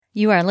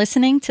You are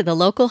listening to the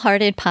Local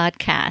Hearted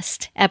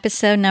Podcast,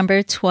 episode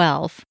number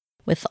 12,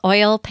 with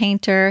oil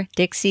painter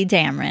Dixie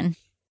Damron.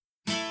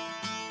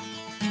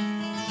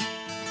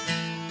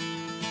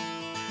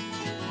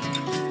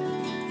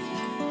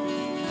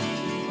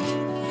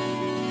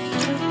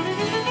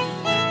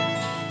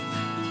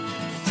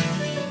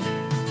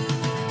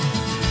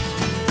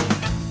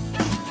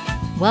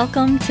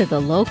 Welcome to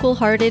the Local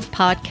Hearted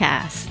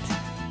Podcast.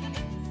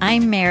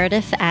 I'm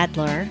Meredith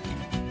Adler,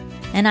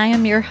 and I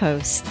am your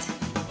host.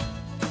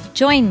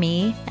 Join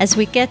me as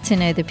we get to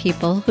know the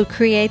people who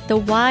create the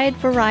wide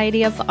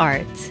variety of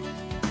art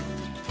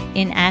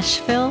in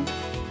Asheville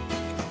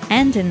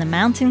and in the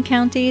mountain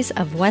counties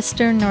of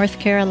Western North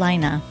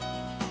Carolina.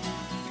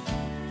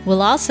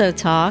 We'll also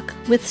talk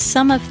with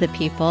some of the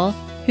people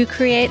who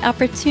create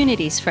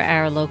opportunities for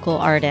our local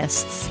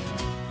artists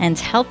and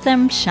help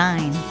them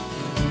shine.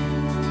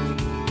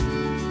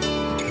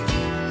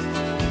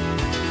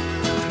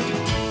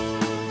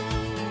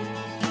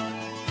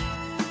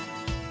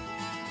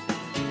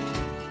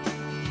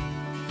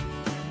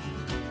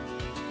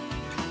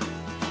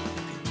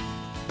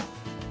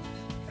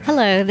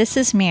 Hello, this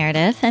is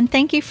Meredith, and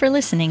thank you for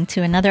listening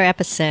to another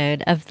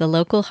episode of the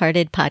Local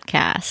Hearted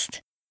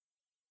Podcast.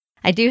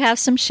 I do have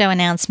some show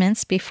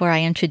announcements before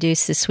I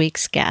introduce this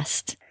week's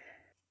guest.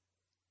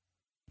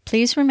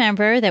 Please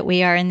remember that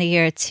we are in the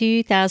year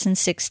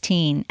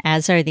 2016,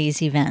 as are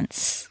these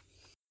events.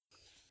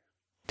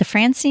 The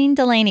Francine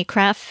Delaney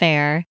Craft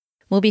Fair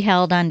will be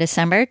held on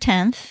December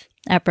 10th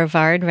at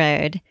Brevard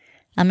Road.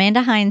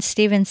 Amanda Hines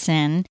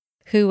Stevenson,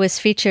 who was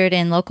featured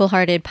in Local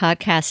Hearted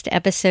Podcast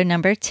episode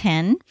number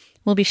 10,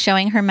 will be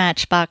showing her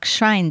Matchbox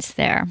shrines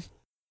there.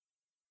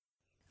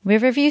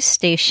 Riverview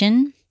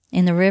Station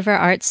in the River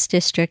Arts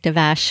District of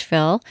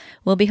Asheville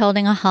will be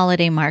holding a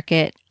holiday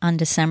market on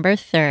December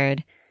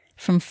 3rd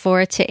from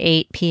 4 to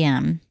 8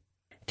 p.m.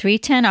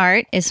 310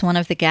 Art is one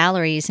of the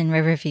galleries in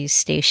Riverview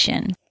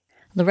Station.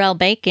 Laurel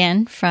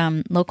Bacon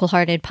from Local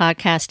Hearted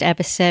Podcast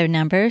episode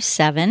number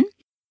 7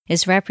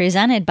 is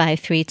represented by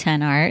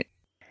 310 Art.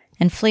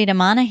 And Fleeta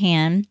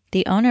Monahan,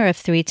 the owner of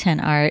 310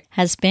 Art,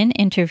 has been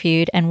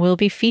interviewed and will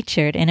be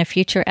featured in a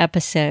future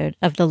episode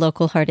of the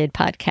Local Hearted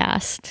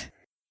Podcast.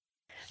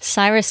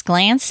 Cyrus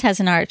Glantz has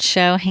an art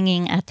show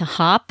hanging at the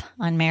Hop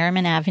on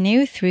Merriman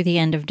Avenue through the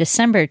end of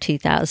December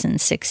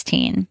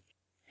 2016.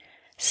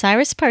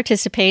 Cyrus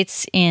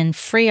participates in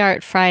Free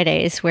Art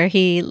Fridays, where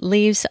he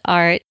leaves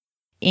art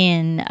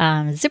in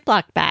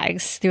Ziploc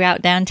bags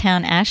throughout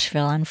downtown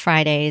Asheville on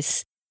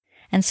Fridays.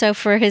 And so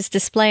for his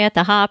display at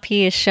the Hop,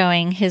 he is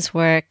showing his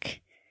work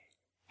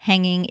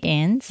hanging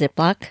in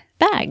Ziploc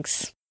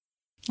bags.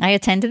 I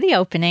attended the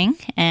opening,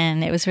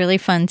 and it was really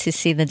fun to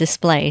see the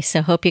display,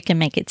 so hope you can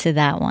make it to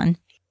that one.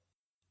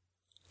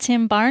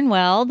 Tim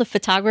Barnwell, the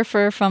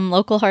photographer from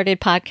Local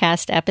Hearted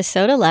Podcast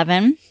episode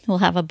 11, will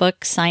have a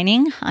book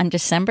signing on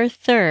December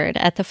 3rd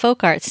at the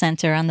Folk Art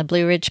Center on the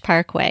Blue Ridge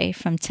Parkway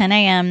from 10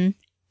 a.m.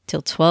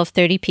 till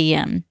 12:30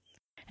 p.m.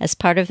 as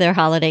part of their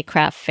holiday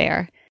craft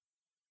fair.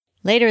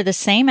 Later the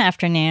same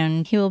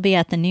afternoon, he will be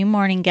at the New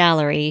Morning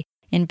Gallery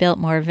in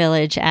Biltmore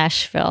Village,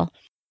 Asheville,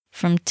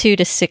 from 2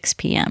 to 6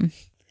 p.m.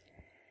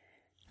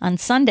 On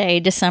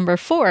Sunday, December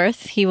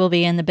 4th, he will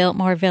be in the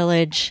Biltmore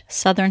Village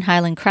Southern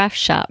Highland Craft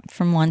Shop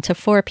from 1 to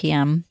 4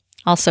 p.m.,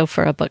 also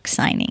for a book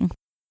signing.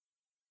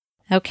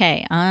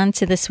 Okay, on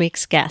to this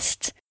week's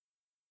guest.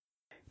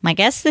 My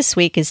guest this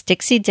week is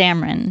Dixie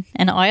Damron,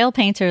 an oil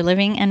painter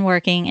living and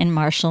working in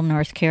Marshall,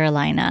 North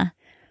Carolina.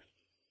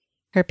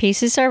 Her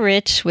pieces are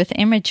rich with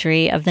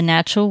imagery of the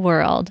natural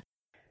world,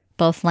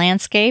 both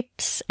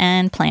landscapes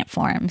and plant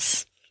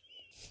forms.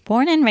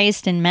 Born and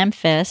raised in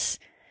Memphis,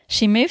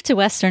 she moved to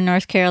Western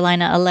North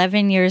Carolina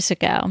 11 years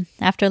ago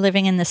after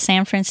living in the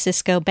San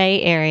Francisco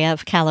Bay Area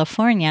of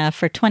California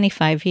for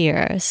 25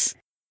 years.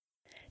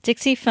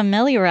 Dixie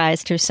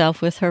familiarized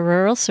herself with her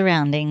rural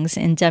surroundings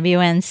in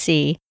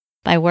WNC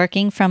by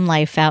working from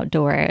life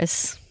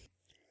outdoors.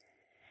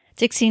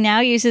 Dixie now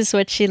uses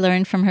what she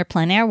learned from her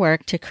plein air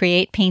work to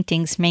create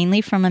paintings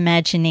mainly from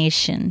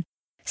imagination,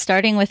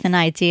 starting with an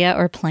idea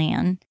or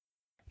plan.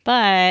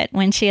 But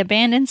when she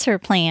abandons her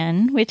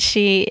plan, which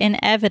she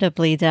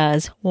inevitably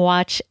does,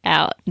 watch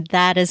out.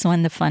 That is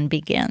when the fun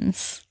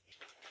begins.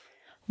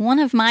 One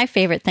of my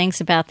favorite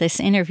things about this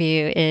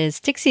interview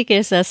is Dixie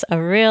gives us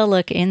a real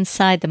look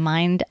inside the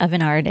mind of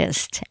an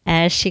artist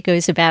as she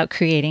goes about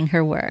creating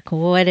her work,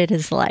 what it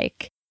is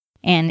like.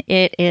 And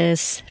it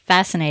is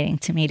fascinating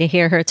to me to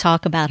hear her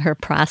talk about her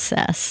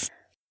process.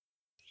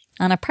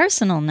 On a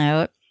personal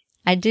note,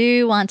 I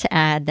do want to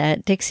add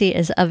that Dixie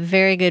is a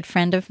very good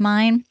friend of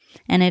mine,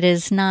 and it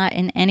is not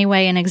in any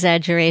way an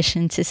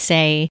exaggeration to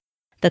say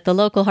that the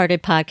Local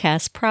Hearted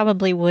Podcast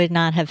probably would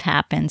not have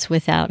happened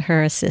without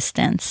her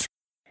assistance.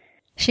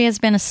 She has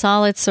been a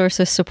solid source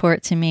of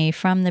support to me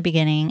from the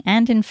beginning,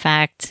 and in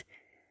fact,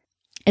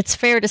 it's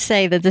fair to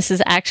say that this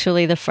is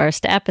actually the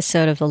first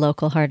episode of the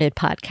Local Hearted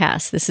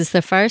Podcast. This is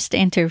the first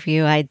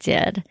interview I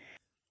did,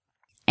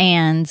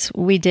 and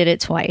we did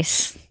it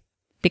twice.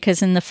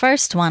 because in the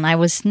first one, I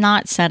was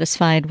not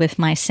satisfied with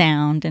my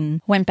sound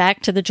and went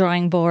back to the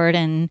drawing board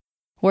and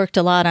worked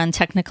a lot on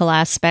technical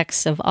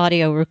aspects of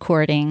audio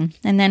recording,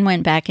 and then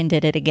went back and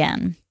did it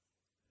again.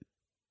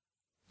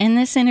 In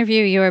this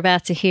interview you're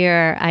about to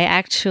hear, I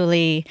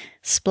actually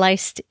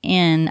spliced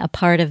in a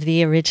part of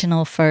the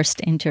original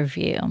first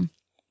interview.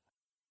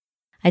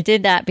 I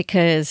did that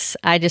because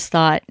I just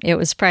thought it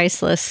was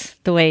priceless,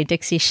 the way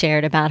Dixie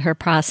shared about her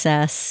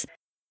process.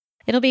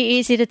 It'll be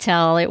easy to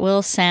tell. It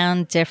will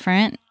sound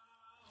different,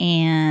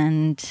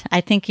 and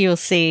I think you'll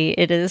see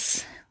it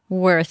is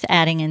worth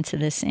adding into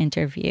this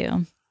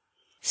interview.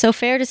 So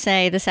fair to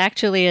say, this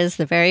actually is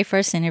the very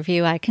first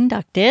interview I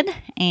conducted,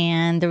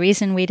 and the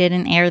reason we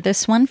didn't air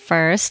this one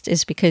first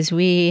is because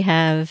we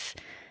have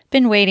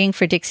been waiting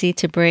for Dixie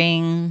to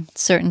bring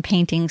certain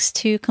paintings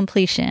to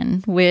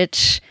completion,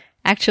 which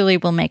actually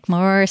will make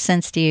more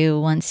sense to you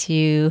once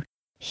you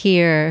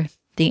hear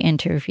the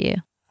interview.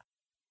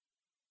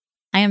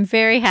 I am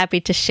very happy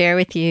to share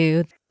with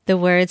you the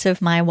words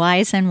of my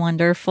wise and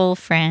wonderful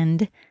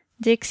friend,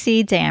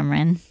 Dixie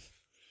Damron.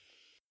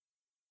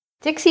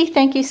 Dixie,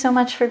 thank you so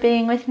much for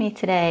being with me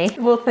today.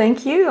 Well,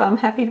 thank you. I'm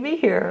happy to be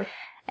here.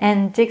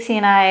 And Dixie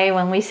and I,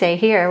 when we say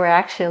here, we're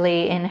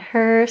actually in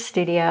her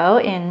studio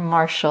in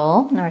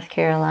Marshall, North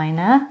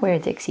Carolina, where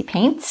Dixie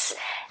paints.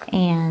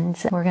 And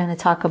we're going to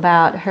talk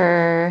about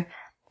her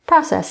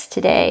process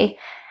today.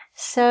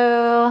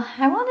 So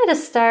I wanted to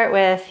start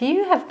with,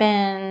 you have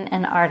been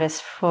an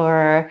artist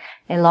for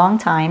a long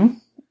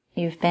time.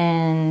 You've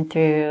been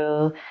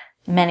through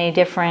many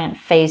different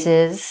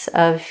phases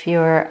of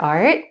your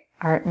art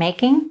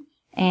making.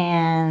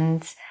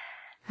 And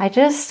I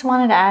just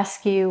wanted to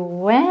ask you,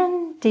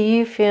 when do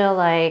you feel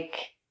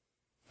like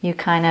you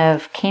kind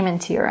of came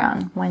into your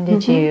own? When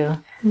did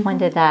when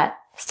did that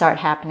start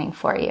happening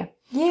for you?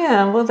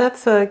 Yeah, well,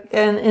 that's an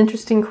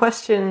interesting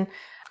question.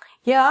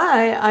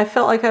 Yeah, I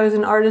felt like I was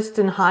an artist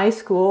in high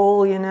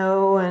school,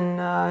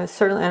 and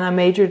certainly, and I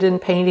majored in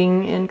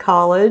painting in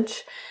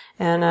college,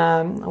 and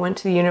I went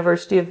to the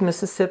University of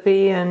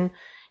Mississippi and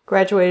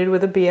graduated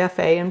with a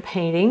BFA in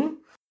painting.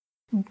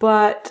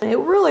 But it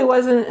really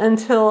wasn't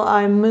until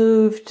I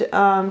moved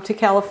to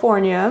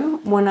California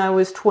when I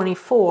was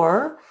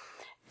 24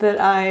 that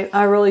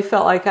I really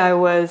felt like I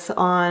was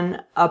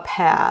on a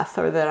path,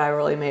 or that I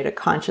really made a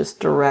conscious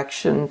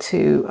direction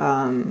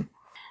to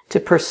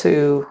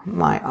pursue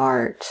my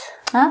art.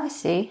 Oh, I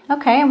see.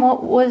 Okay, and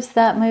what was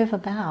that move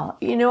about?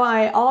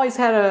 I always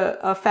had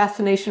a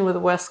fascination with the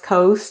West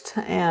Coast,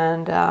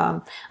 and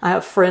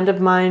a friend of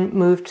mine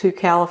moved to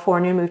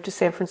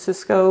San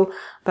Francisco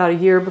about a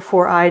year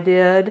before I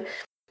did.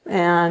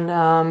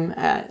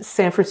 And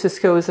San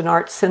Francisco is an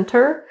art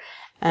center,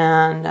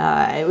 and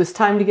it was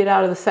time to get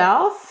out of the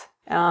South.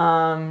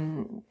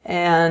 And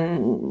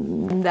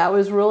that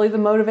was really the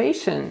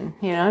motivation,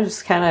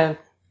 just kind of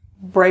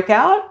break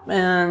out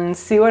and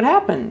see what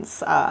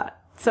happens.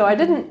 So I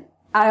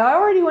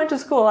already went to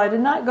school. I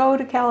did not go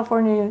to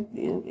California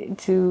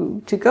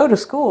to go to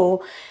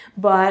school,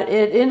 but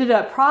it ended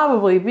up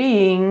probably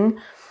being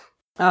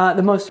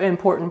the most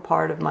important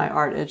part of my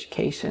art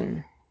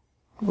education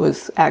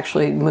was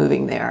actually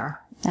moving there.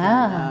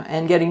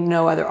 And getting to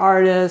know other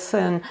artists.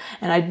 And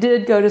I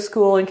did go to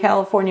school in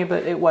California,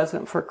 but it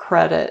wasn't for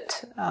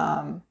credit.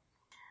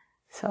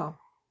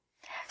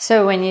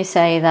 So when you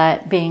say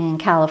that being in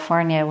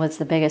California was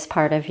the biggest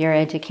part of your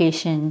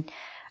education,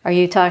 are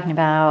you talking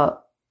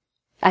about,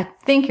 I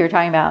think you're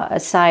talking about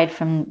aside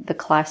from the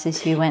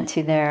classes you went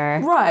to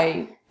there?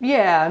 Right.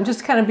 Yeah. I'm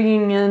just kind of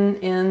being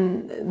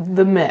in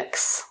the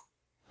mix.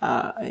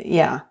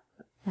 Yeah.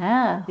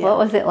 What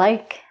was it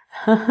like?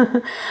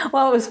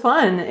 Well, it was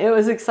fun. It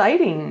was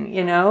exciting,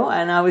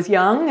 and I was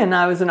young, and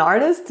I was an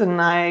artist,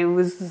 and I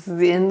was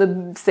in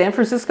the San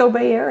Francisco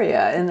Bay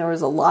Area, and there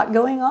was a lot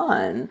going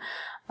on.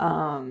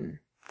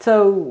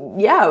 So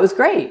yeah, it was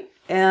great.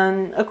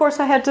 And of course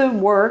I had to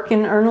work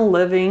and earn a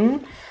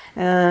living,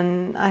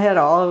 and I had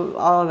all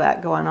of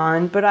that going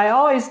on. But I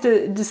always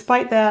did,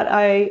 despite that,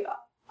 I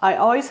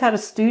always had a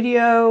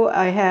studio.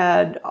 I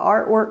had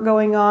artwork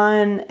going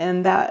on,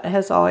 and that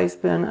has always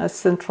been a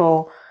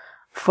central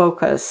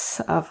focus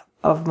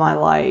of my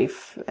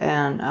life.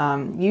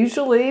 And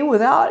usually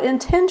without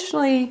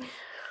intentionally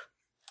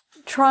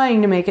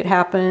trying to make it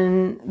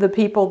happen, the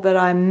people that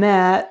I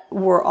met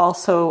were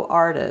also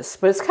artists.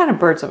 But it's kind of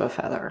birds of a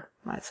feather,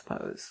 I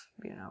suppose.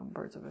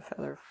 Birds of a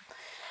feather.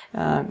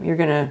 You're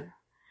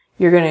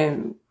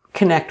gonna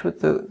connect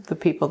with the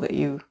people that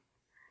you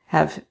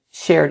have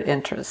shared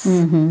interests.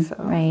 Mm-hmm. So,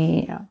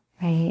 right. Yeah.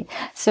 Right.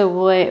 So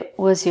what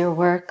was your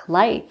work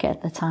like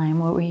at the time?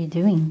 What were you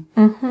doing?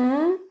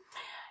 Mm-hmm.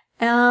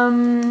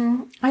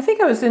 I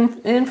think I was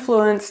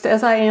influenced,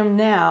 as I am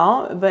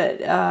now, but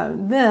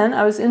then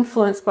I was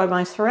influenced by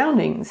my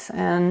surroundings,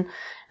 and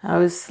I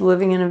was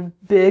living in a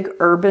big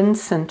urban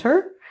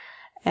center,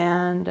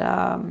 and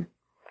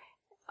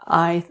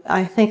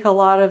I think a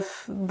lot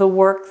of the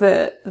work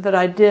that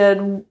I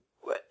did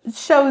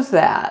shows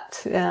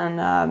that. And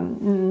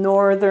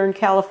Northern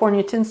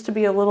California tends to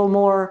be a little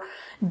more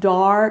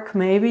dark,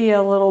 maybe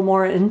a little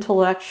more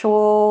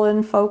intellectual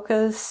in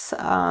focus,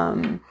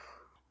 and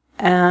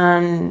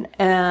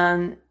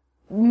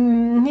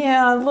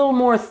yeah, a little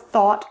more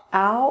thought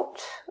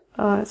out.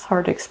 It's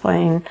hard to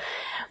explain,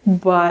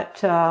 but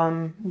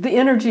the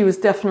energy was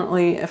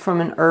definitely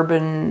from an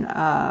urban,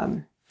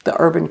 the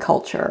urban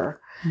culture,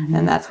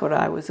 and that's what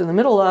I was in the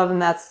middle of,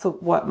 and that's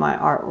what my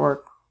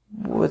artwork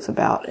was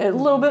about. A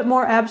little bit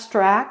more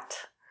abstract,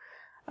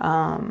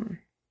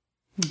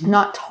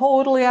 not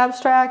totally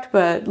abstract,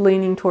 but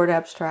leaning toward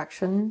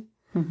abstraction.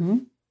 Mm-hmm.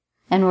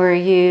 And were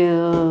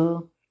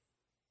you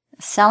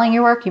selling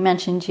your work? You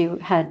mentioned you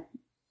had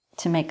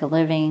to make a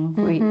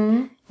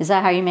living. Is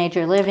that how you made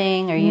your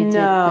living, or you did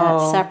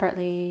that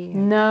separately?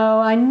 No,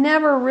 I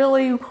never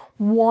really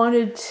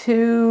wanted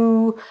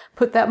to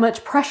put that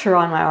much pressure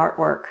on my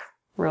artwork,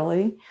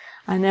 really.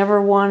 I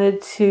never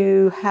wanted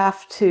to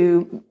have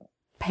to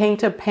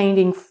paint a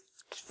painting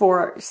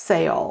for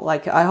sale.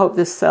 Like, I hope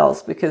this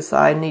sells because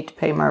I need to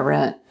pay my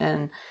rent,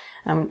 and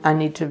I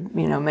need to,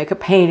 make a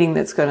painting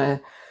that's going to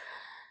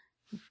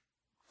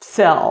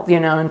sell,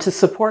 and to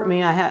support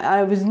me.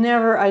 I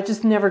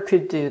just never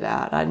could do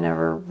that. I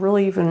never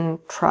really even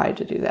tried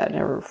to do that.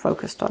 Never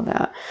focused on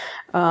that.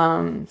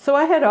 So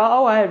I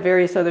had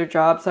various other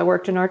jobs. I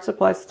worked in art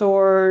supply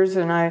stores,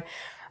 and I,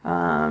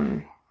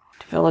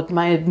 developed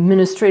my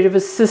administrative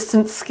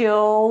assistant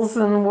skills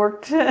and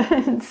worked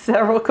in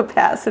several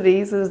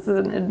capacities as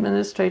an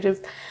administrative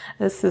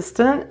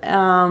assistant.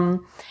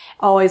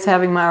 Always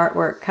having my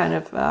artwork kind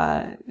of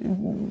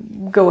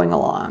going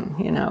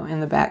along, in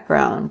the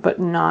background, but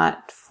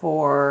not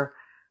for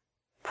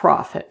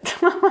profit,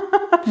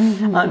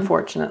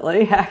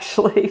 unfortunately,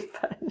 actually.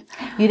 But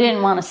you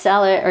didn't want to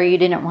sell it, or you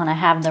didn't want to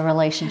have the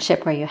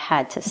relationship where you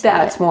had to sell it?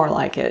 That's more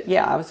like it.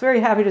 Yeah, I was very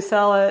happy to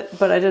sell it,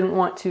 but I didn't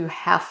want to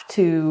have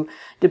to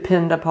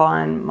depend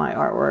upon my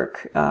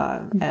artwork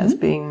as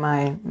being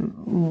my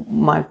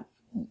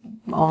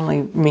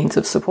only means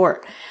of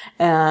support.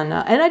 And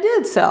I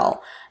did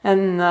sell.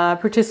 And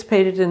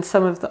participated in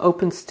some of the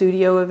open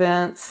studio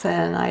events,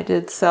 and I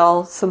did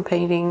sell some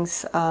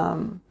paintings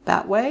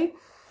that way.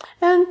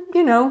 And,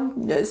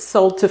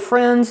 sold to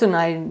friends, and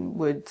I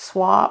would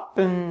swap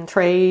and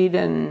trade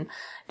and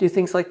do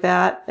things like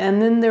that.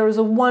 And then there was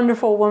a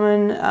wonderful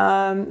woman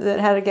that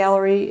had a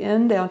gallery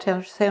in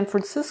downtown San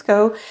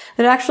Francisco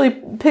that actually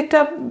picked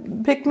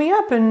me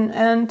up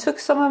and took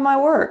some of my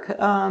work.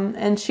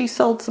 And she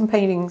sold some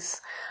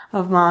paintings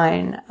of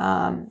mine,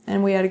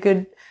 and we had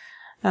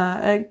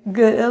a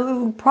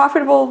little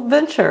profitable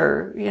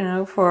venture,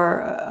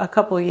 for a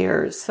couple of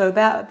years. So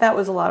that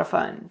was a lot of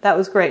fun. That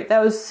was great.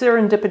 That was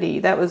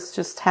serendipity. That was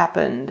just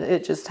happened.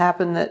 It just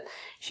happened that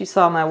she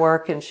saw my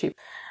work and she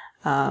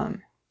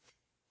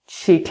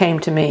came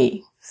to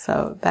me.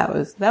 So that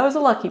was a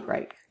lucky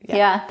break.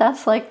 Yeah,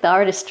 that's like the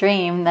artist's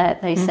dream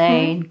that they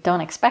say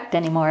don't expect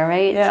anymore,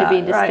 right? Yeah, to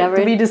be discovered. Right.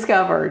 To be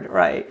discovered,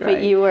 right.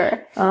 But you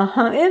were.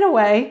 In a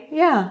way.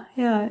 Yeah,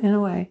 in a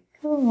way.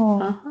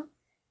 Cool.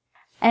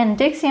 And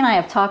Dixie and I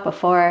have talked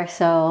before,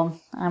 so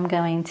I'm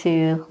going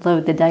to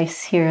load the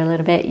dice here a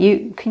little bit.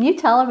 Can you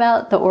tell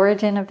about the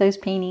origin of those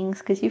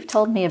paintings? Because you've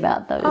told me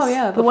about those. Oh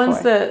yeah, the ones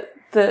that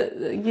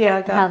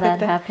got how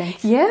that happened.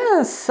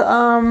 Yes,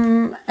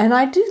 and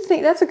I do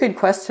think that's a good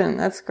question.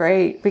 That's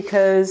great,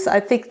 because I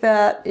think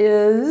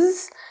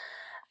those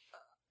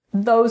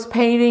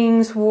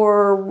paintings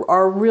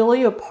are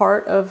really a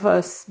part of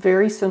a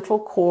very central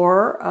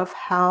core of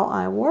how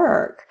I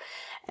work,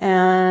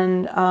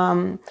 and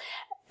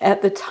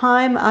at the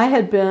time I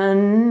had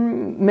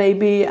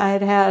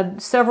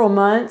had several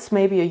months,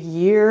 maybe a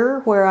year,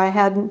 where I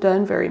hadn't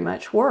done very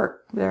much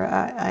work.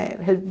 I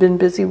had been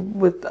busy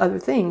with other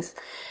things.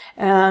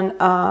 And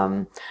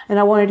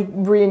I wanted to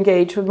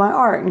re-engage with my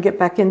art and get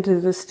back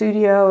into the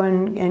studio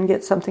and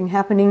get something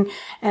happening.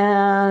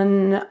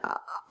 And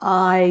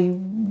I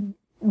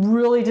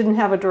really didn't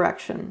have a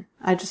direction.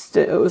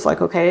 It was like,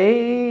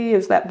 okay,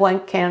 is that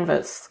blank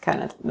canvas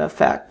kind of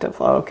effect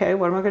of, okay,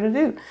 what am I going to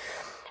do?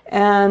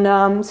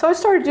 And so I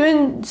started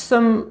doing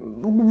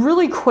some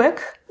really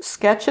quick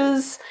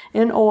sketches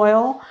in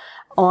oil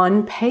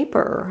on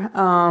paper,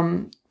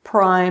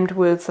 primed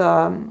with,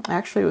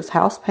 actually it was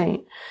house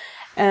paint.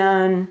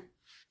 And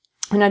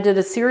I did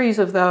a series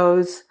of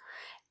those,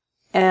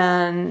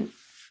 and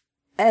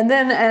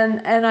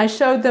I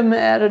showed them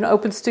at an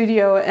open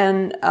studio,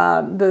 and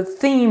the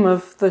theme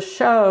of the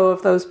show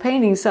of those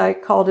paintings, I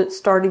called it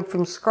Starting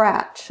from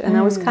Scratch. And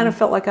I was kind of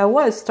felt like I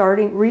was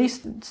starting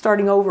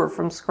over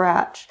from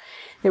scratch.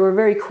 They were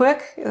very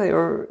quick. They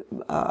were,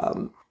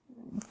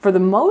 for the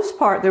most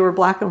part, they were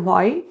black and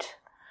white.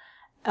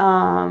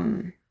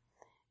 And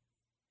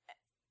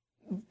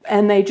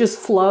they just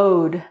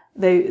flowed.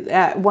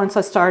 Once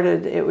I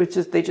started,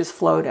 they just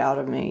flowed out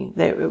of me.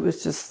 It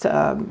was just,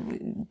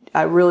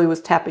 I really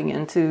was tapping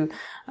into,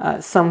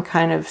 some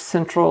kind of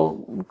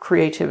central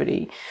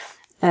creativity.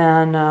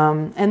 And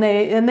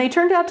they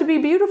turned out to be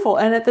beautiful.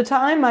 And at the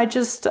time, I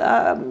just,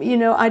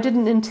 I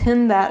didn't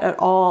intend that at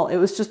all. It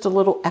was just a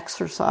little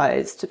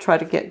exercise to try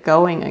to get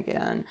going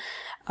again.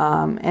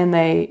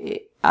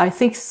 I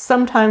think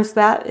sometimes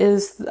that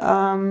is,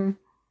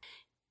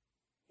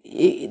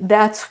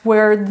 that's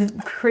where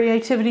the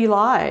creativity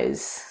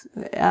lies.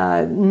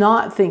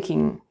 Not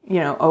thinking,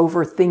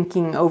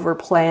 overthinking,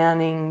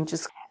 overplanning,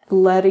 just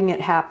letting it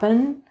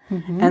happen.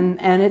 Mm-hmm.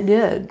 And it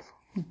did.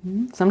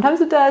 Mm-hmm. Sometimes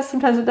it does,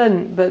 sometimes it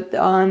doesn't. But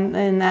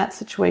in that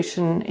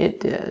situation, it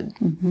did.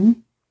 Mm-hmm.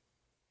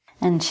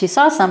 And she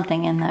saw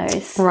something in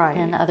those. Right.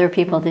 And other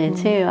people did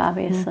too,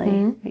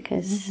 obviously,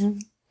 because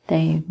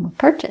they were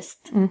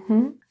purchased.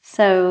 Mm-hmm.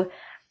 So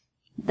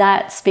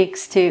that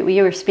speaks to,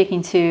 you were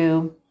speaking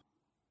to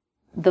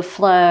the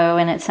flow,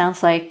 and it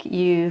sounds like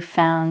you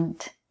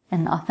found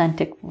an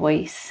authentic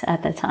voice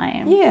at the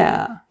time.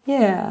 Yeah.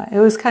 It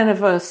was kind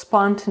of a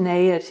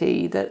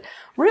spontaneity that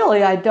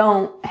really I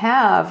don't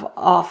have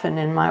often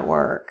in my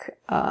work.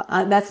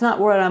 That's not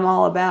what I'm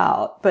all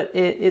about, but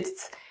it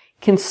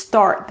can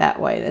start that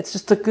way. It's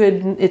just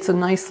it's a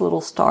nice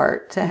little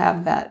start to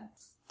have that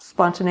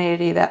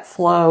spontaneity, that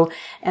flow,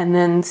 and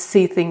then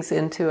see things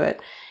into it.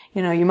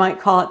 You might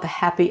call it the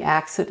happy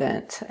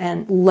accident,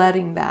 and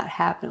letting that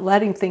happen,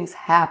 letting things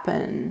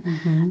happen,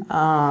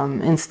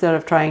 instead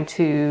of trying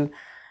to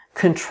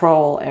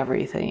control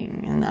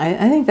everything. And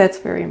I think that's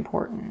very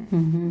important.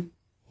 Mm-hmm.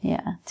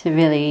 Yeah, to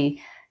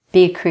really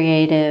be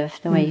creative,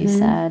 the way you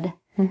said.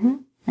 Mm-hmm.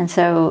 And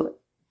so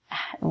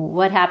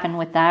what happened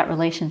with that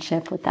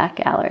relationship with that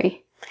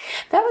gallery?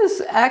 That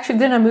was actually,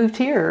 then I moved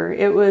here.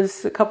 It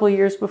was a couple of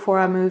years before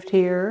I moved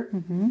here.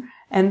 Mm-hmm.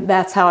 And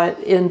that's how it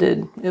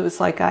ended. It was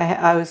like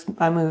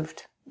I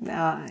moved,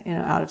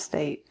 out of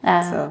state.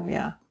 So,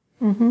 yeah.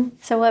 Mm-hmm.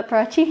 So what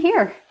brought you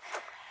here?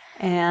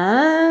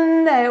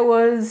 And it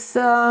was,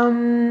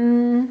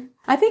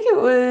 I think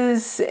it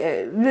was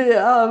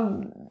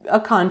a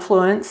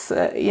confluence.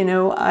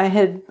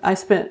 I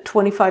spent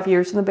 25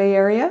 years in the Bay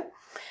Area.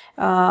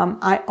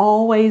 I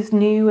always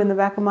knew in the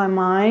back of my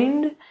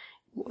mind,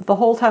 the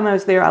whole time I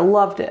was there, I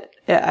loved it.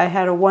 I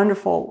had a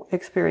wonderful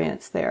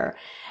experience there.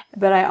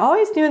 But I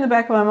always knew in the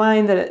back of my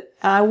mind that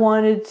I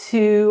wanted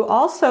to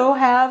also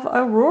have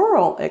a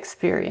rural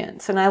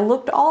experience. And I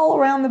looked all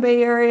around the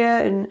Bay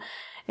Area and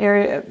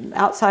area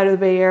outside of the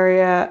Bay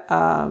Area,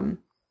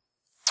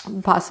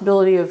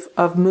 possibility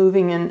of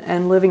moving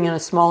and living in a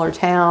smaller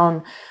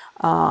town,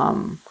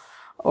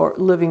 or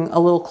living a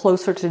little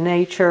closer to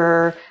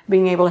nature,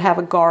 being able to have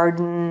a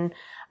garden.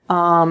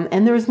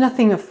 And there was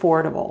nothing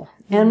affordable.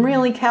 And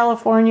really,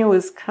 California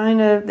was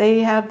they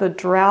have the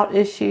drought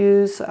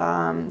issues.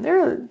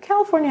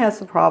 California has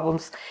some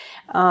problems.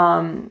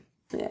 And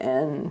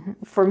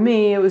for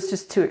me, it was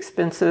just too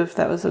expensive.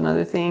 That was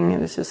another thing.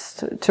 It was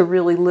just to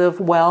really live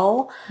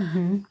well.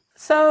 Mm-hmm.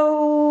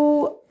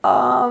 So,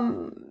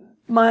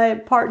 my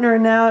partner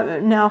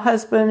now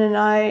husband and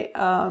I,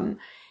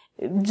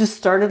 just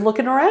started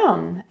looking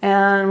around,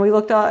 and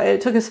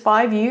it took us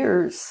 5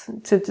 years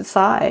to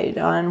decide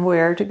on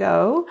where to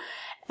go.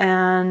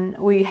 And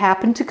we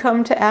happened to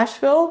come to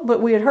Asheville,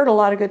 but we had heard a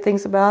lot of good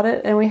things about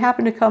it. And we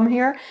happened to come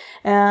here,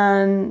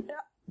 and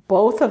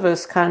both of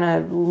us kind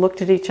of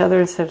looked at each other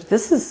and said,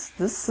 this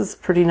is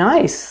pretty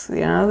nice.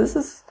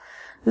 This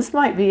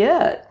might be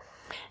it.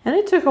 And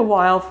it took a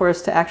while for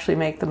us to actually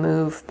make the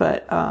move.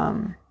 But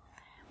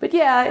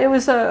yeah, it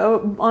was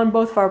on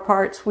both of our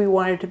parts. We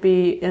wanted to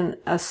be in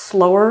a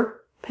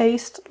slower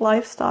paced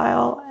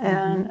lifestyle,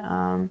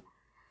 and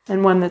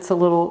one that's a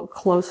little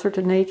closer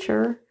to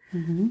nature.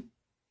 Mm-hmm.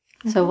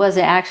 So was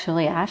it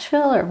actually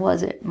Asheville, or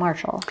was it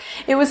Marshall?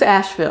 It was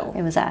Asheville.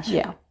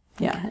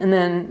 Yeah. And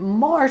then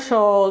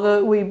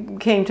Marshall, we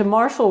came to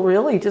Marshall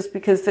really just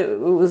because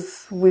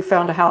we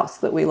found a house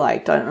that we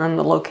liked on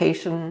the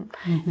location,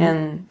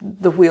 and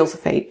the wheels of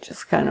fate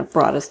just kind of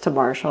brought us to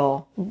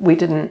Marshall. We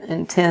didn't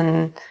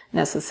intend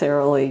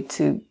necessarily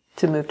to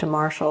move to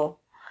Marshall.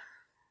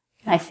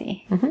 I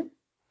see. Mm-hmm.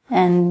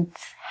 And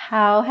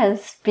how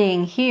has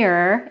being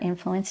here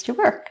influenced your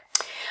work?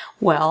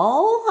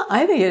 Well,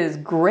 I think it is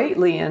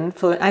greatly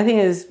influenced. I think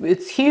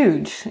it's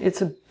huge.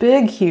 It's a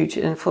big, huge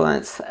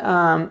influence.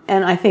 And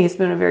I think it's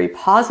been a very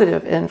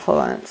positive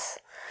influence.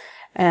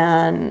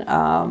 And,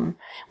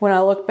 when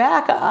I look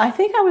back, I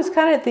think I was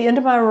kind of at the end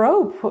of my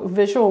rope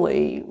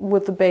visually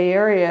with the Bay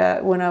Area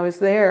when I was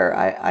there.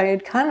 I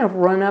had kind of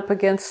run up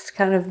against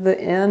kind of the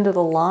end of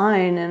the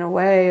line in a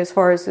way as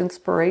far as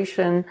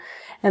inspiration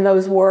and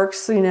those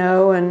works, and,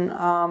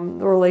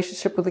 the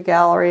relationship with the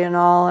gallery and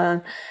all.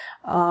 And,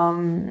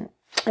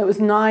 it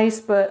was nice,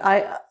 but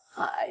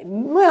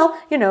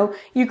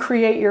you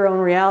create your own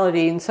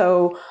reality. And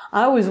so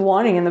I was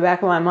wanting in the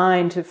back of my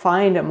mind to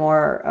find a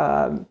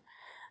more,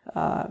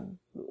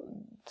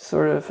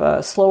 sort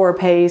of, slower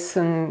pace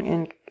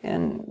and,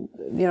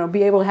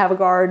 be able to have a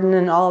garden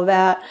and all of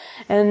that.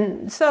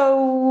 And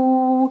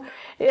so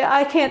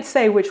I can't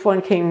say which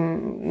one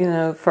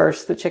came,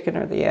 first, the chicken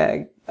or the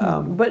egg.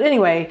 But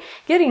anyway,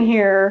 getting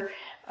here,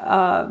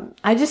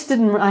 I just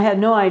didn't, I had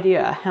no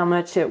idea how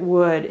much it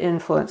would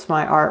influence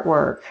my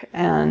artwork.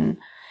 And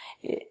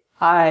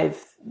I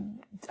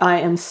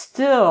am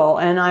still,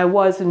 and I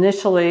was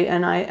initially,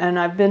 and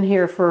I've been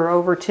here for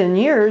over 10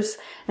 years,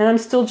 and I'm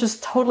still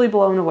just totally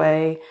blown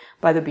away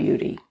by the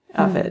beauty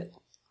of it.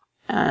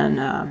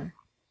 And,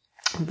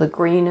 the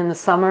green in the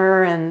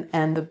summer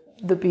and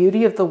the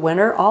beauty of the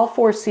winter, all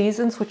 4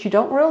 seasons, which you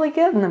don't really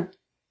get in the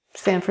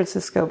San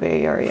Francisco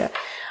Bay Area.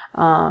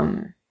 I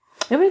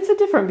mean, it's a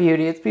different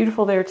beauty. It's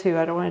beautiful there too.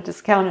 I don't want to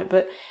discount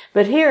it,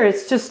 but here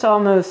it's just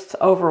almost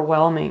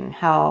overwhelming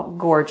how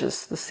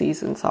gorgeous the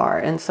seasons are.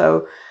 And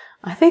so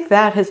I think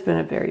that has been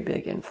a very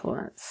big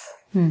influence.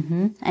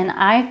 Mm-hmm. And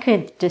I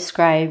could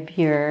describe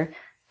your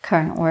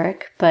current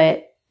work,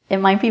 but it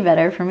might be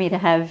better for me to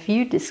have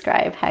you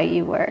describe how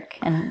you work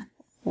and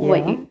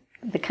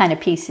the kind of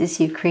pieces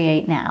you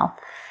create now.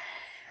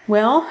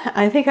 Well,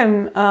 I think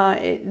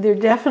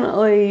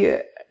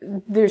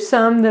there's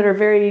some that are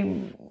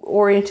very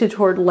oriented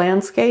toward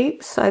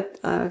landscapes. I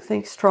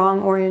think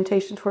strong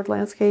orientation toward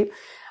landscape.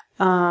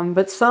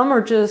 But some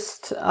are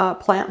just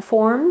plant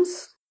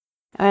forms.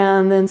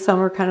 And then some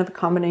are kind of the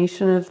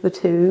combination of the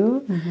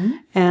two. Mm-hmm.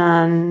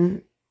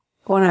 And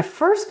when I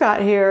first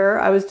got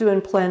here, I was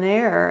doing plein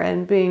air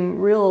and being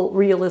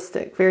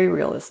realistic, very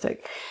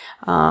realistic.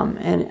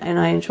 And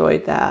I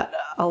enjoyed that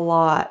a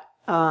lot.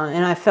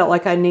 And I felt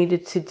like I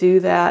needed to do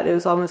that. It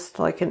was almost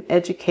like an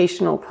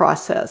educational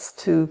process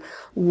to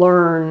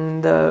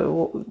learn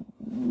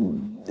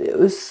it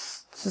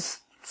was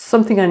just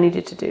something I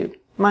needed to do.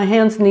 My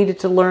hands needed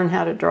to learn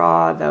how to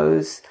draw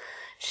those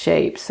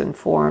shapes and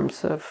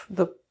forms of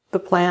the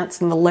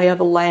plants and the lay of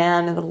the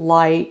land and the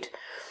light.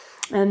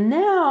 And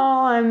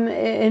now and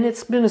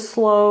it's been a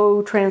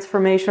slow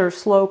transformation or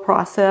slow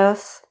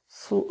process.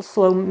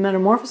 Slow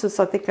metamorphosis.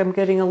 I think I'm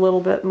getting a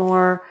little bit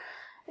more,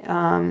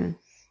 I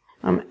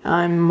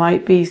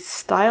might be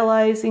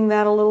stylizing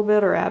that a little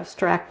bit or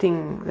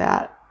abstracting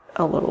that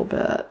a little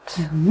bit.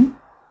 Mm-hmm.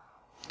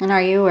 And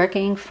are you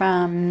working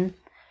from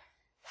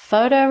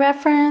photo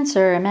reference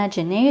or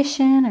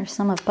imagination or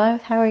some of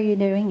both? How are you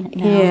doing it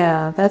now?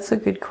 Yeah, that's a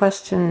good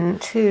question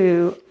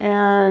too.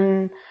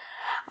 And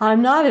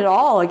I'm not at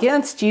all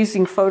against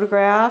using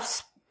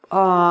photographs.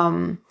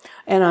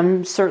 And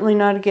I'm certainly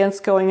not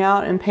against going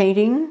out and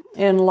painting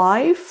in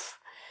life.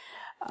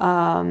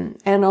 And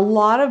a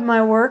lot of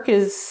my work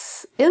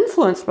is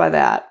influenced by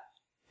that.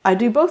 I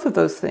do both of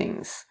those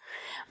things.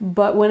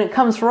 But when it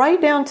comes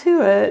right down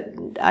to it,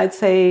 I'd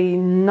say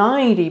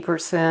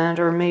 90%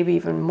 or maybe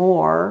even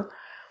more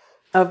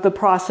of the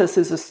process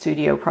is a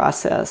studio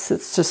process.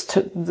 It's just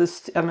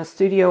I'm a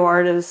studio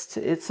artist.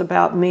 It's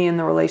about me and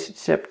the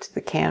relationship to the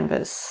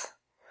canvas.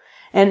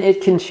 And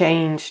it can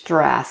change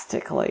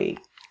drastically.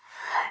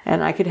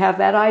 And I could have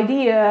that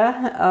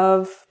idea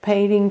of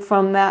painting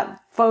from that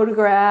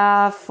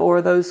photograph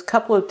or those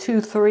couple of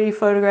 2-3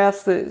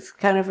 photographs that's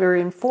kind of very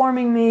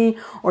informing me,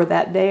 or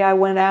that day I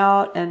went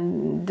out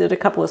and did a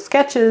couple of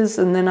sketches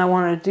and then I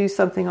wanted to do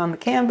something on the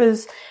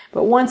canvas.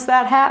 But once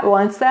that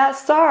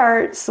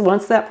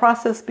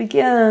process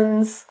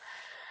begins,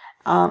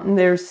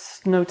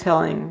 there's no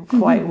telling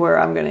quite where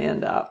I'm going to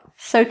end up.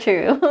 So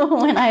true.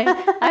 When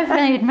I've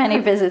made many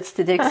visits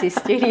to Dixie's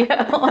studio,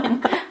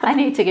 and I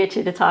need to get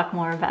you to talk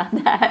more about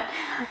that.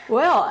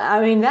 Well,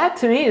 I mean, that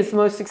to me is the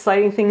most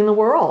exciting thing in the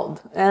world,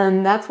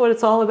 and that's what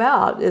it's all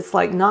about. It's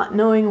like not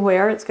knowing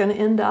where it's going to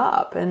end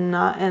up, and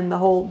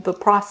the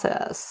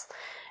process.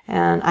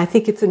 And I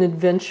think it's an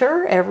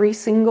adventure. Every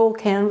single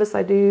canvas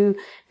I do,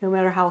 no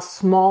matter how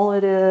small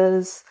it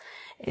is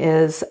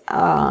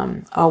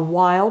a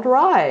wild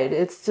ride.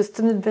 It's just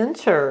an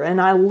adventure,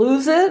 and I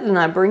lose it and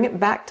I bring it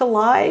back to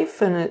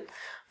life and it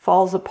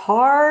falls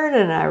apart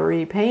and I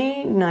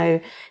repaint and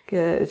I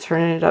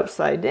turn it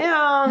upside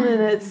down,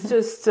 and it's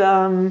just,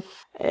 to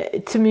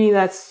me,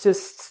 that's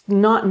just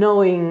not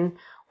knowing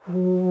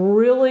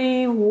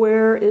really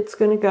where it's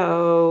going to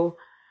go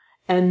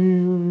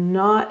and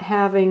not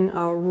having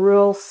a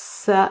real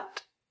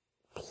set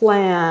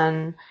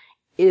plan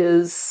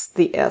is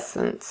the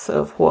essence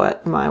of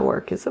what my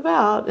work is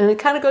about. And it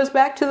kind of goes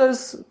back to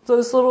those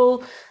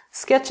little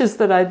sketches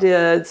that I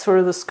did, sort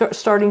of the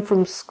starting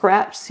from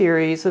scratch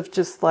series of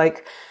just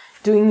like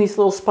doing these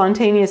little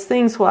spontaneous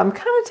things. Well, I'm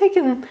kind of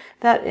taking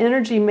that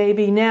energy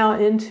maybe now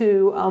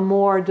into a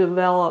more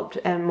developed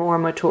and more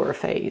mature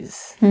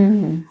phase.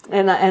 Mm-hmm.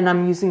 And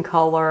I'm using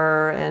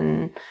color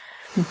and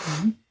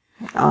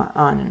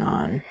on and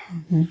on.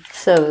 Mm-hmm.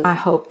 So I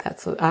hope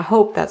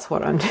that's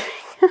what I'm doing.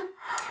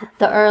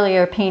 The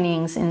earlier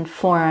paintings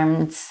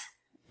informed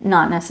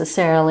not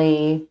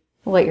necessarily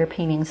what your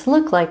paintings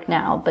look like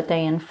now, but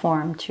they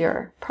informed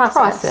your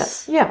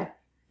process. Yeah.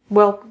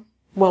 Well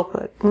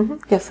put. Mm-hmm.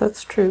 Yes,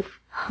 that's true.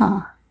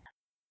 Huh.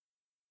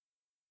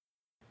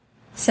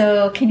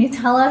 So can you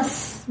tell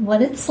us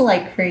what it's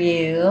like for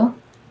you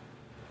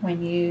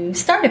when you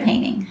start a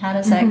painting? How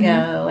does that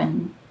go,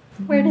 and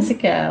where does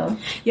it go?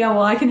 Yeah,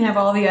 well, I can have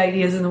all the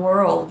ideas in the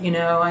world,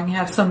 I can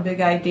have some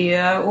big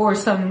idea or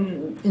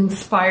some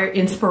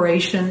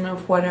inspiration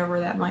of whatever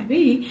that might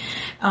be.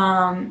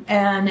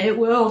 And it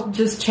will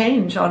just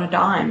change on a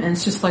dime. And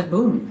it's just like,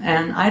 boom.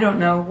 And I don't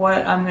know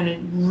what I'm going to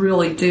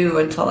really do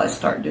until I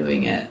start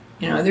doing it.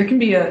 There can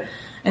be an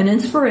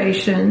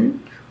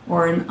inspiration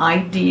or an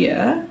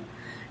idea,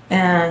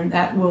 and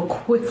that will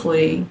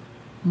quickly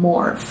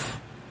morph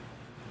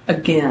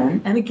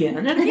again and again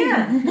and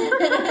again.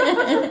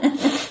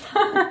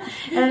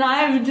 And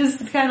I've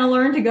just kind of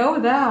learned to go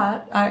with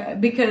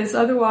that, because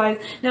otherwise,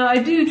 now I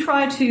do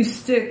try to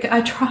stick.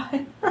 I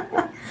try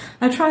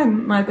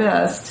my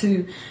best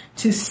to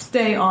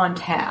stay on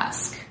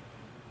task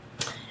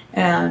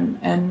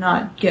and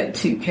not get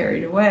too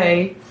carried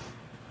away.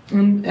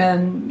 And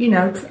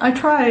I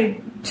try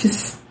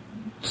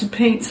to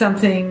paint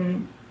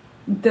something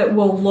that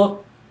will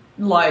look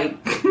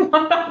like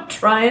what I'm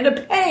trying to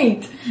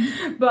paint,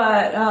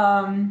 but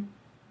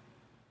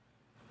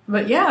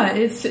yeah,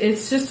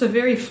 it's just a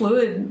very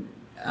fluid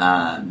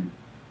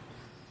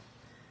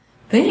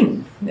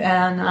thing,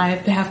 and I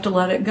have to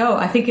let it go.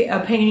 I think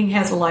a painting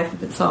has a life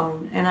of its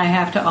own, and I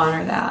have to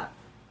honor that.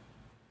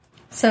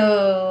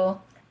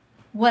 So,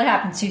 what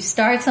happens? You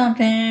start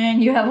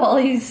something, you have all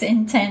these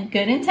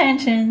good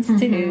intentions to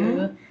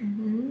do,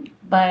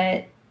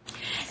 but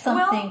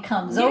something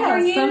comes over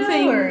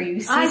you, or you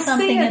see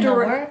something in the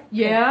work?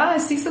 Yeah, I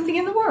see something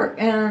in the work,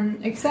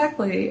 and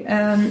exactly.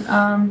 And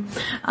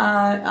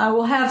I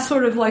will have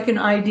sort of like an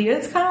idea.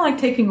 It's kind of like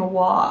taking a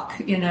walk,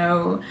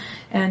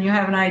 and you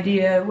have an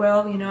idea,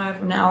 well, I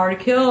have an hour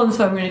to kill, and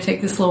so I'm going to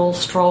take this little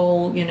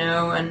stroll,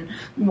 and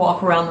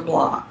walk around the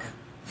block.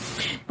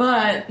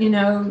 But,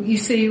 you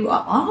see,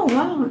 oh,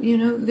 wow,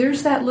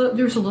 there's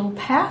a little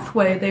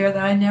pathway there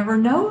that I never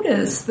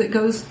noticed that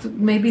goes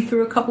maybe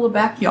through a couple of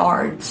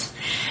backyards.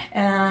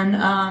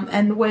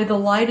 And the way the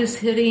light is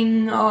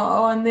hitting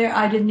on there,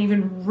 I didn't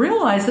even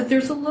realize that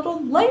there's a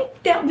little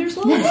lake down, there's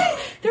a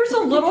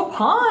little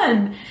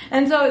pond.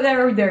 And so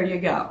there you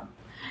go.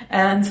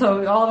 And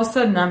so all of a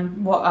sudden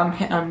I'm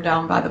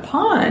down by the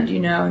pond,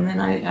 and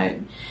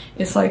then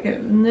it's like,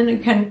 and then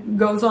it kind of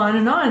goes on,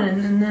 and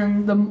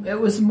then it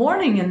was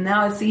morning, and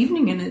now it's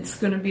evening, and it's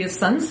going to be a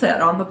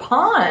sunset on the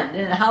pond,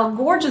 and how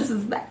gorgeous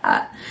is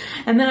that?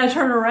 And then I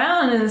turn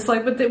around, and it's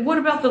like, but what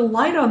about the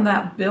light on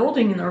that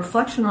building and the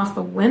reflection off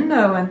the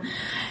window,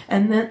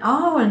 and then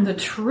and the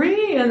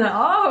tree, and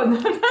and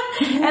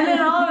then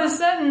all of a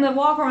sudden the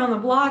walk around the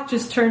block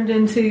just turned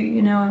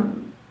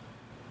into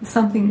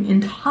something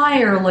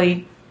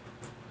entirely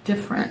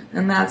different,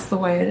 and that's the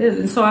way it is.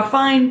 And so I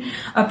find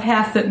a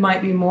path that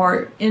might be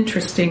more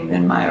interesting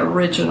than my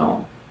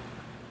original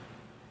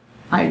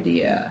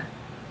idea.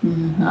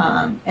 Mm-hmm.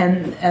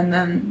 And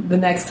then the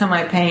next time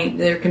I paint,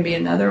 there can be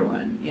another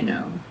one,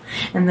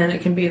 and then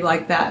it can be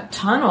like that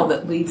tunnel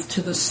that leads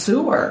to the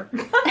sewer.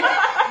 And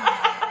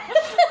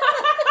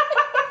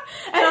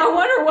I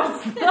wonder what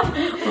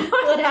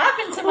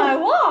happened to my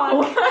walk.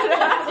 What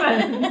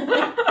happened?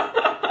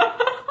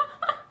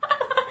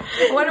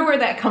 I wonder where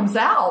that comes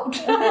out.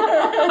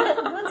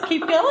 Let's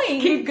keep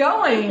going. Keep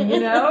going, and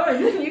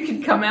then you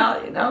can come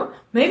out,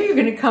 maybe you're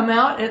going to come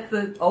out at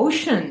the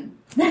ocean.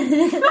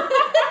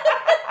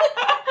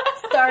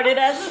 Started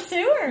as a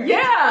sewer.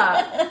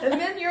 Yeah,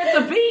 and then you're at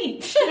the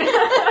beach.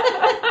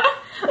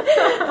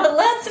 But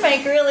let's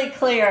make really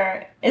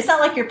clear, it's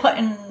not like you're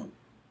putting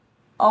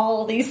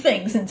all these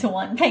things into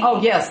one painting. Oh,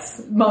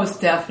 yes,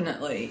 most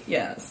definitely,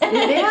 yes.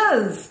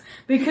 It is.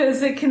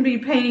 Because it can be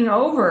painting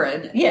over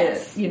it.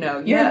 Yes. You're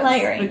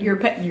layering.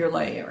 But you're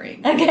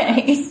layering.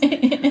 Okay. Yes.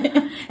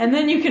 And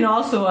then you can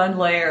also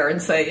unlayer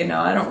and say,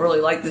 I don't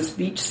really like this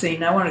beach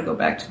scene. I want to go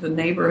back to the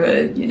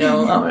neighborhood. I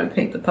want to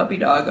paint the puppy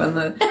dog on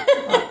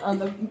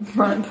the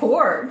front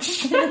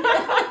porch.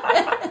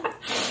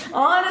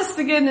 Honest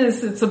to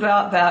goodness, it's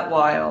about that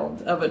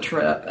wild of a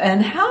trip.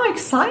 And how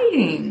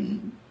exciting,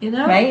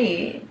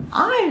 Right.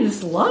 I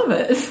just love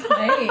it.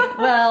 Right.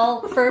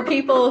 Well, for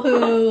people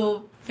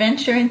who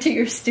venture into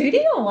your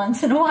studio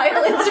once in a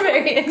while, it's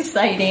very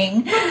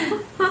exciting.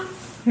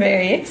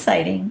 Very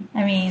exciting.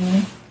 I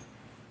mean,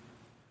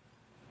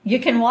 you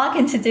can walk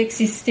into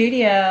Dixie's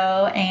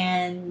studio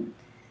and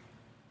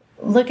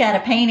look at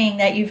a painting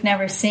that you've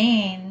never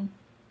seen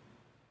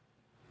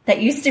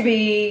that used to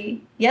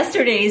be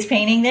yesterday's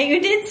painting that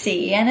you did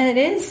see, and it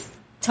is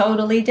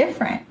totally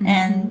different. Mm-hmm.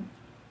 And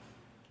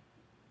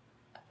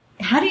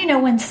how do you know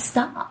when to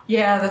stop?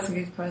 Yeah, that's a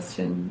good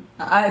question.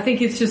 I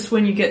think it's just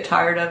when you get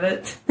tired of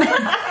it.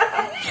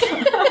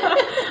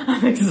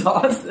 I'm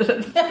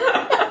exhausted.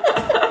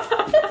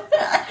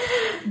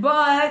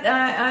 But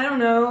I don't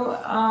know.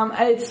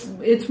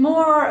 It's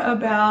more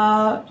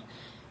about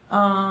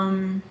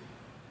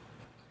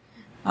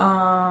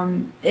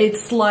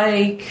it's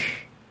like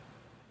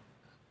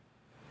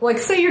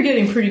say you're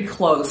getting pretty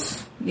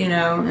close,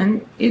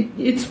 and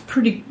it's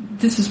pretty.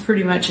 This is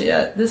pretty much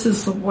it. This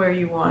is where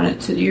you want it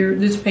to.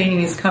 This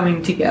painting is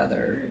coming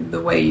together the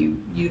way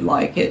you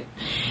like it,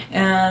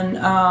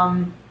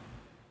 and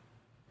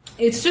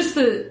it's just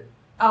that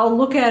I'll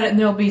look at it and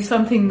there'll be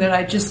something that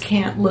I just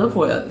can't live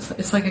with.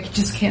 It's like I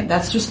just can't.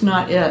 That's just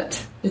not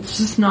it. It's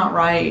just not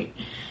right.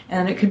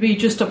 And it could be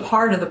just a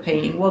part of the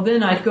painting. Well,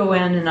 then I'd go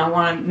in and I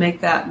want to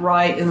make that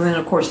right. And then,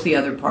 of course, the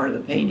other part of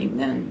the painting,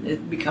 then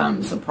it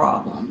becomes a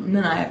problem. And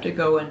then I have to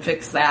go and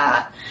fix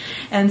that.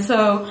 And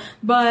so,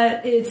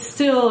 but it's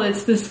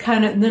this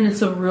kind of, then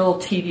it's a real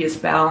tedious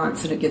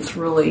balance, and it gets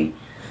really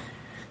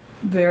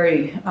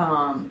very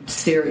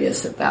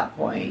serious at that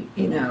point,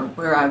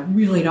 where I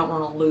really don't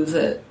want to lose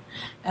it.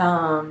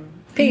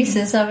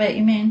 Pieces of it,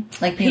 you mean?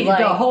 Like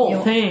the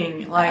whole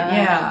thing.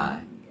 Yeah.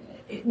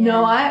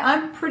 No,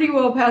 I'm pretty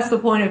well past the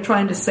point of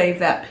trying to save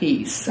that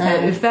piece.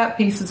 If that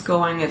piece is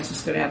going, it's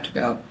just going to have to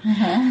go.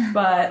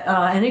 But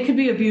and it could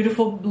be a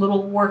beautiful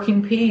little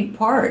working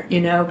part,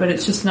 but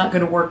it's just not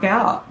going to work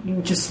out.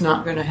 It's just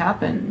not going to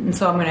happen. And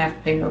so I'm going to have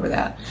to paint over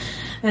that.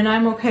 And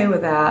I'm okay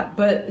with that.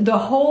 But the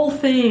whole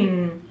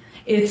thing,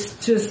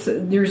 it's just,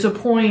 there's a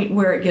point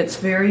where it gets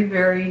very,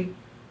 very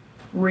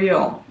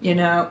real,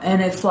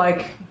 and it's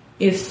like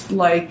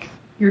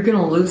you're going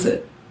to lose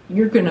it.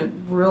 You're going to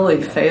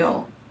really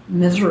fail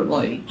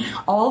miserably.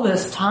 All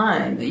this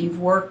time that you've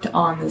worked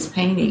on this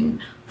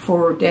painting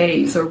for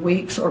days or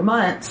weeks or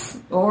months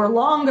or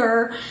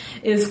longer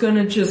is going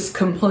to just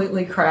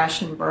completely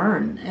crash and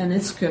burn, and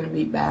it's going to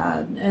be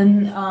bad.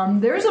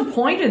 And there's a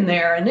point in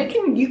there, and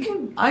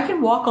I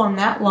can walk on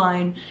that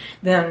line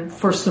then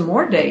for some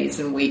more days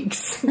and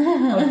weeks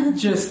of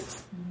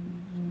just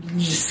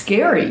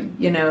scary,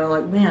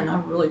 like, man,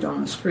 I really don't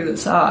want to screw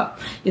this up.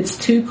 It's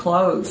too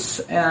close.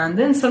 And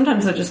then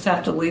sometimes I just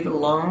have to leave it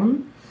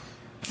alone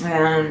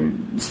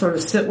and sort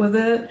of sit with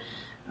it.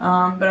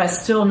 But I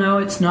still know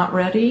it's not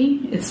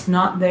ready. It's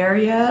not there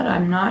yet.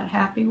 I'm not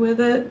happy with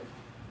it.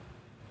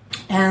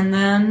 And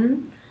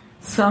then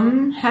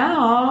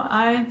somehow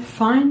I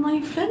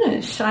finally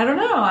finish. I don't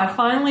know. I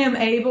finally am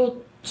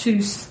able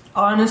to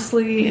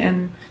honestly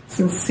and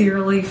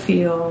sincerely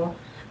feel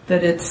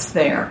that it's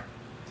there,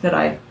 that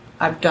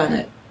I've done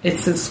it.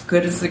 It's as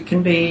good as it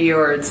can be,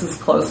 or it's as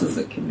close as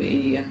it can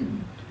be,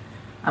 and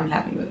I'm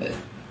happy with it.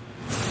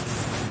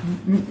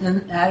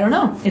 And I don't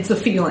know. It's a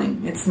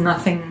feeling. It's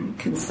nothing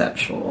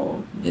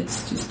conceptual.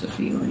 It's just a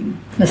feeling.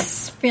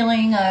 This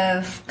feeling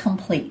of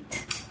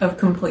complete. Of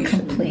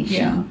completion.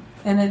 Yeah.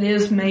 And it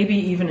is maybe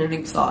even an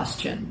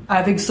exhaustion.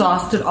 I've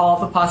exhausted all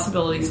the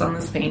possibilities on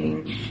this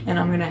painting, and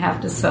I'm going to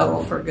have to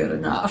settle for good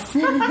enough.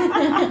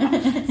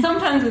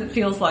 Sometimes it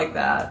feels like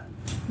that.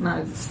 And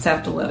I just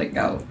have to let it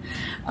go.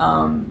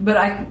 But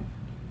I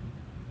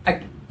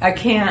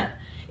can't.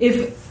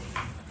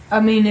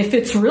 If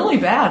it's really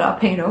bad, I'll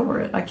paint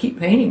over it. I keep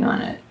painting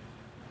on it.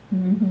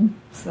 Mm-hmm.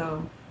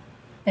 So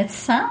it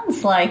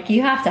sounds like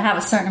you have to have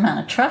a certain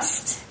amount of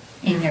trust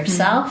in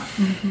yourself,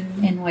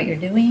 in what you're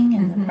doing,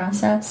 in the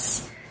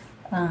process.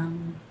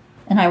 And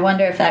I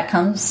wonder if that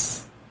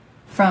comes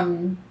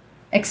from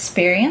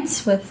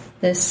experience with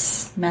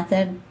this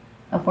method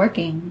of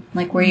working.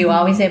 Like, were you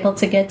always able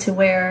to get to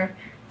where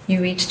you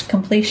reached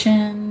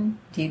completion?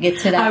 Do you get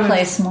to that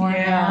place more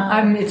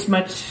now? It's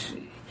much...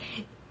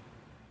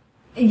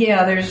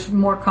 Yeah, there's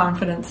more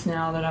confidence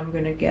now that I'm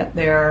going to get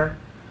there.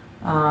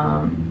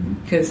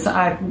 Because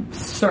I've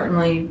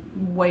certainly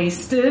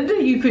wasted,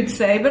 you could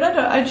say, but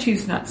I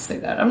choose not to say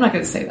that. I'm not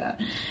going to say that.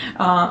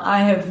 I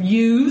have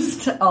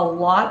used a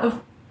lot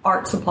of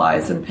art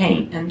supplies and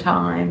paint and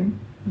time,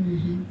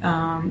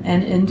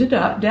 and ended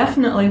up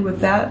definitely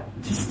with that.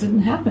 Just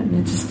didn't happen.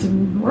 It just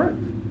didn't work,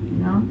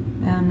 And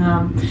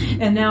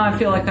now I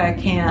feel like I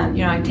can,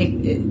 I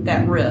take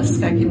that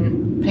risk. I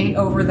can paint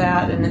over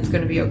that, and it's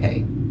going to be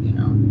okay.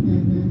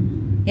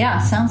 Yeah,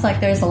 sounds like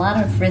there's a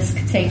lot of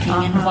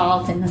risk-taking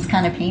involved in this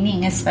kind of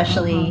painting,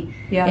 especially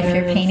if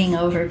you're painting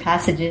over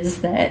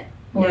passages that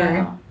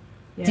were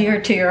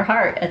dear to your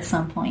heart at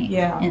some point.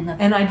 Yeah, in the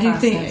and I do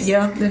process.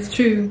 think, that's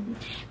true.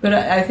 But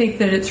I think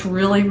that it's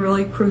really,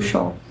 really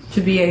crucial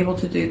to be able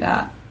to do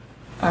that.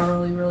 I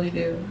really, really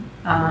do.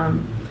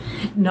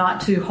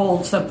 Not to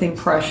hold something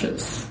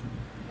precious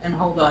and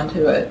hold on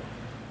to it.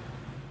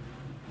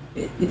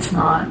 It's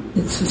not.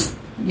 It's just,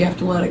 you have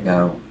to let it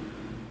go.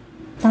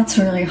 That's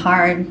really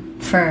hard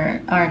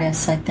for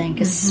artists, I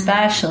think,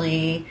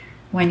 especially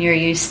when you're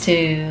used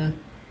to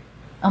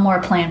a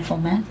more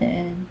planful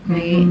method.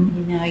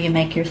 You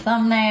make your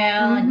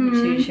thumbnail and you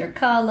choose your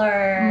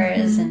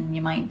colors, and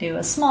you might do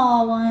a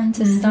small one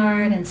to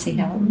start and see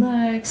how it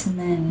looks, and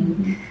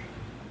then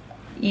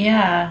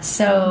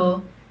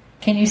so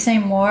can you say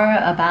more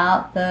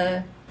about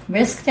the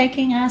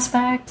risk-taking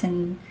aspect?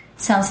 And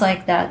sounds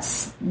like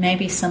that's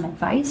maybe some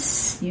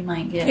advice you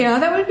might give. Yeah,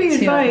 that would be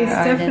advice,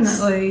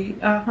 definitely.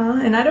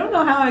 And I don't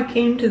know how I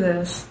came to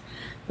this,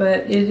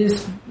 but it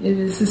is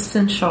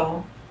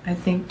essential, I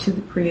think, to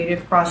the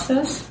creative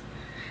process.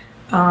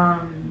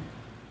 To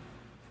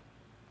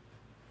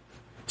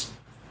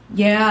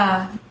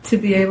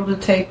be able to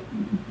take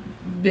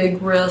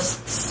big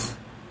risks,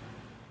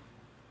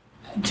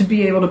 to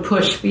be able to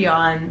push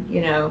beyond,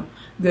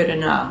 good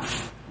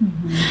enough.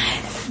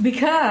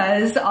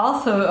 Because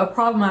also a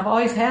problem I've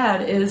always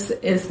had is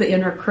the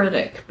inner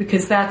critic,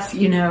 because that's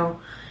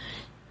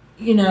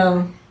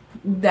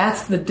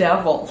that's the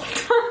devil.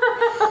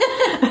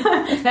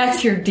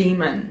 That's your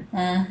demon.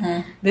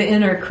 The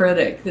inner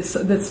critic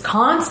that's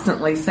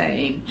constantly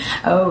saying,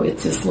 oh, it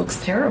just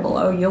looks terrible.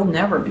 Oh, you'll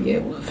never be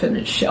able to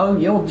finish. Oh,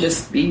 you'll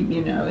just be,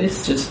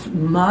 it's just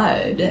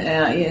mud.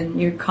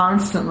 And you're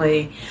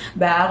constantly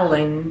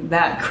battling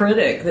that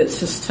critic that's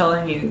just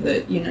telling you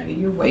that,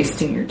 you're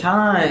wasting your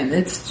time.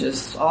 It's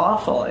just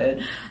awful.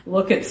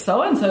 Look at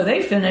so-and-so,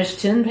 they finished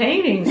 10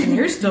 paintings and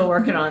you're still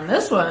working on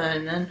this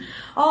one, and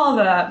all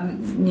that,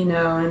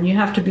 and you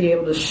have to be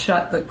able to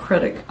shut the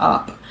critic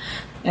up.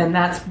 And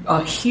that's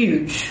a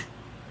huge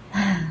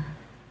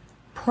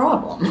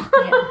problem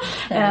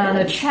and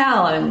a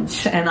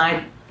challenge. And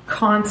I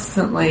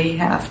constantly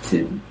have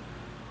to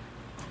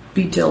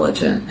be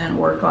diligent and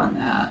work on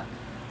that.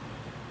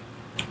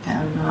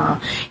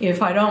 And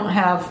if I don't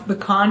have the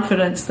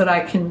confidence that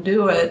I can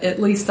do it, at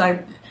least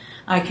I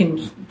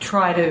can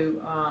try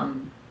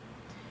to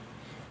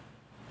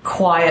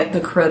quiet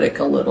the critic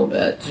a little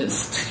bit.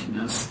 Just,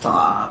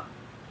 stop.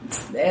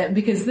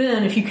 Because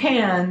then, if you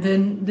can,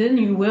 then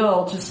you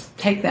will just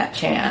take that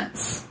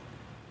chance.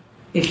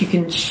 If you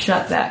can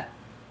shut that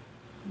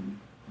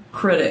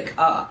critic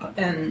up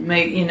and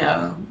make,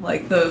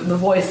 like the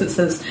voice that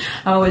says,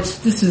 oh,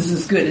 this is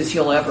as good as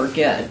you'll ever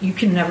get. You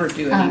can never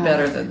do any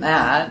better than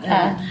that.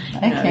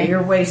 And,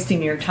 you're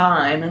wasting your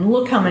time. And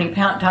look how many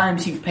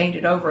times you've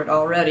painted over it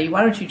already.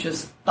 Why don't you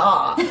just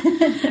stop? Give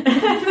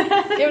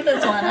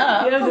this one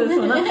up.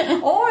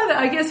 Or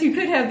I guess you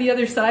could have the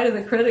other side of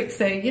the critic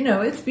say,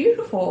 it's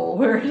beautiful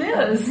where it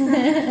is.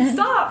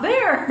 Stop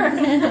there.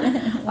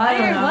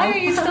 Why are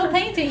you still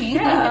painting?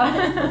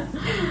 Yeah.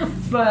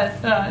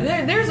 But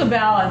there's a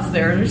balance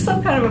there. There's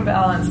some kind of a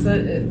balance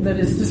that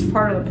is just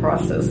part of the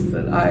process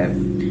that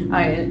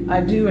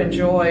I do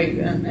enjoy,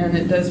 and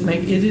it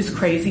is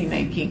crazy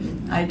making.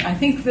 I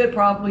think that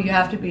probably you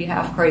have to be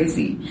half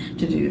crazy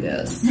to do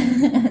this.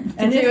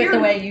 And do it the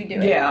way you do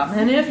it. Yeah,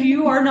 and if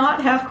you are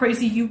not half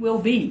crazy, you will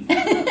be.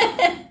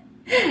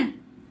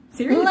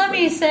 Seriously. Let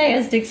me say,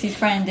 as Dixie's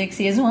friend,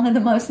 Dixie is one of the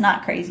most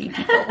not crazy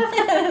people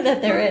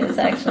that there is,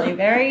 actually.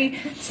 Very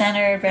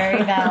centered,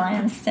 very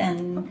balanced,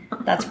 and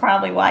that's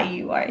probably why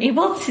you are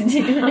able to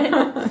do it.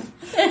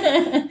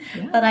 Yeah.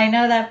 But I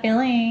know that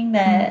feeling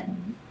that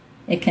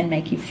it can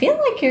make you feel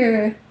like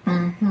you're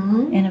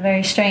in a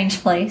very strange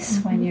place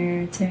when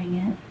you're doing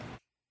it.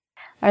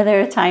 Are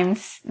there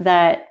times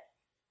that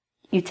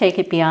you take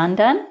it beyond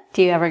done?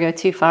 Do you ever go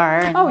too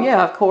far? Oh,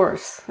 yeah, of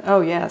course.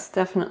 Oh, yes,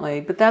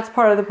 definitely. But that's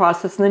part of the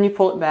process, and then you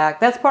pull it back.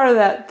 That's part of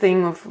that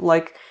thing of,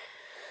 like,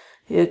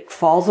 it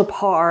falls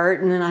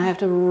apart, and then I have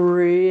to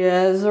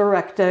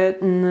resurrect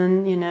it, and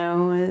then,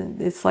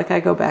 it's like I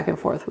go back and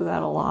forth with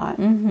that a lot.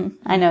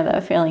 I know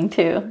that feeling,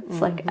 too.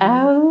 It's like,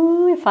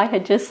 oh, if I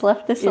had just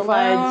left this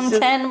alone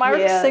 10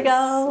 marks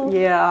ago.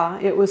 Yeah,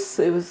 it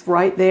was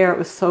right there. It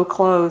was so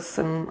close,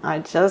 and I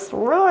just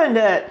ruined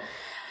it.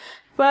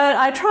 But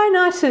I try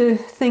not to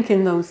think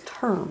in those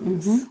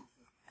terms.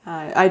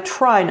 I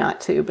try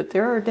not to, but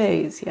there are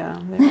days, there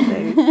are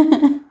days.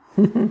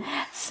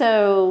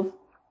 So,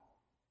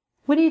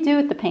 what do you do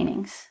with the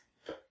paintings?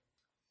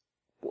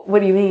 What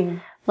do you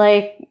mean?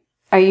 Like,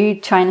 are you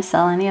trying to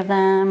sell any of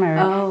them?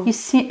 Or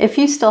if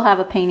you still have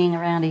a painting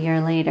around a year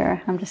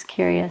later, I'm just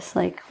curious,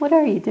 like, what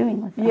are you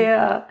doing with them?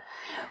 Yeah.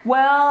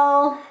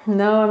 Well,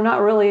 no, I'm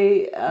not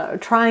really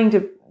trying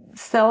to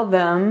sell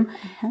them,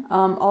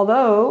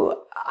 although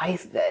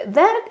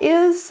that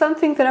is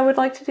something that I would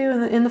like to do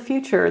in the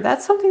future.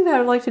 That's something that I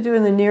would like to do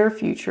in the near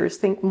future, is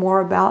think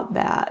more about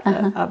that,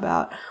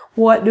 about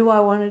what do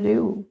I want to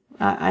do.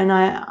 And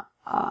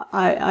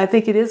I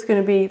think it is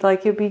going to be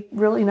like, it'd be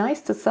really nice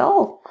to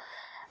sell.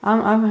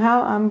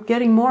 I'm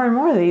getting more and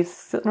more of these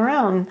sitting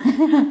around.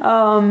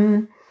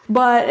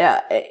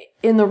 But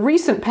in the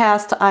recent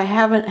past, I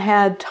haven't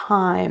had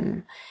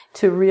time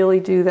to really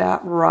do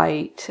that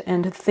right,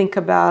 and to think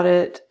about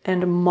it,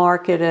 and to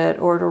market it,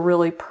 or to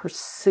really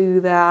pursue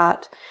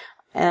that.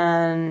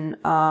 And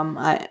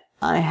I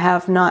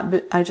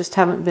just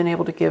haven't been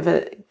able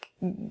to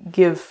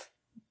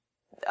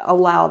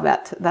allow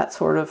that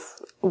sort of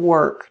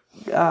work.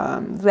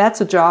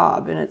 That's a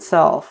job in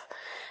itself.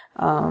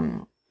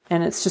 And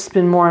it's just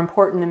been more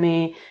important to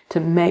me to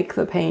make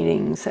the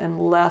paintings, and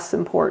less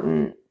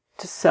important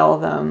to sell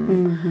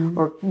them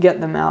or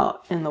get them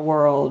out in the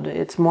world.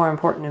 It's more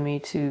important to me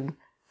to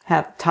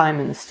have time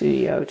in the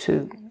studio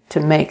to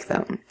make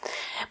them.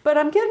 But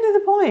I'm getting to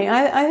the point.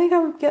 I think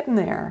I'm getting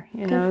there,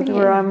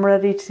 where I'm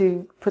ready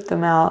to put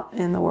them out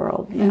in the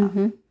world.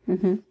 Yeah.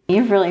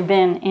 You've really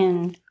been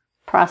in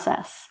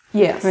process.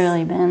 Yes. You've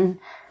really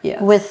been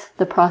with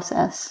the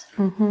process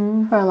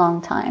for a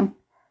long time,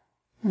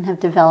 and have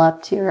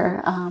developed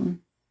your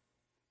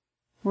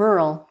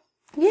rural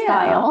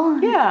style.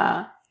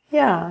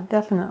 Yeah,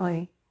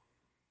 definitely.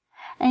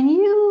 And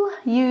you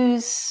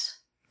use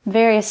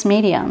various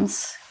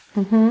mediums.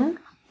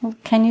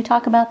 Can you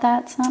talk about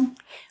that some?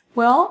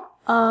 Well,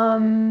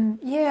 and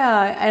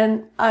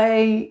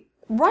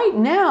right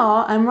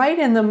now I'm right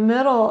in the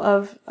middle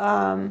of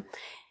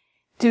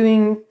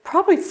doing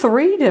probably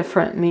 3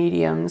 different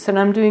mediums, and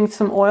I'm doing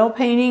some oil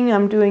painting,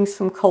 I'm doing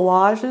some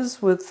collages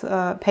with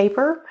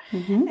paper,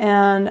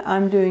 and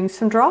I'm doing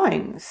some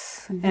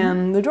drawings.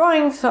 And the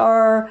drawings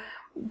are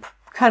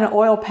kind of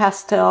oil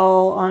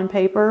pastel on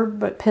paper,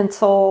 but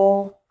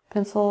pencil,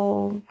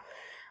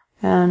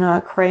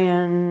 and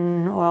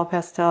crayon oil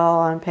pastel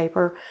on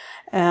paper.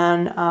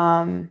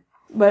 And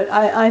but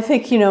I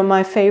think,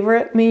 my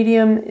favorite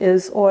medium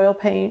is oil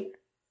paint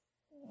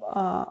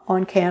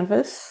on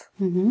canvas.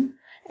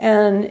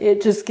 And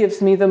it just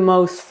gives me the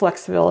most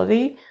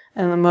flexibility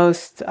and the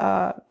most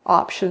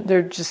option.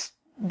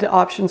 The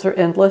options are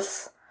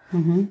endless,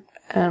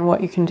 and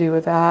what you can do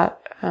with that.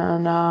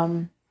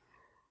 And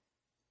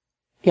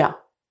yeah.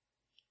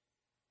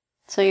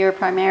 So you're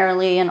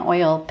primarily an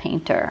oil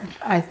painter.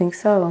 I think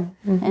so.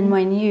 And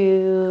when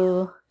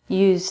you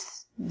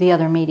use the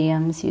other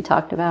mediums you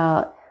talked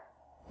about,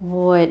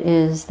 what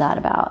is that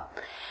about?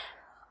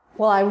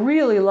 Well, I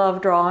really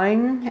love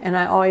drawing, and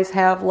I always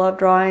have loved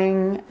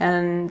drawing,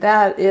 and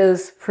that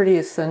is pretty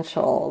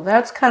essential.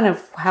 That's kind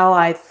of how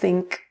I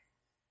think.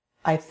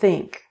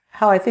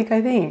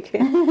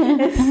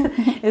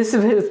 It's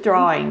with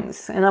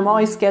drawings, and I'm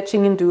always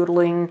sketching and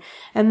doodling,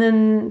 and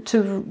then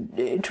to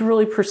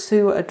really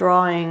pursue a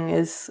drawing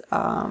is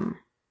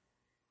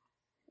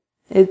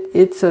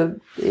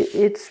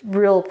it's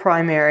real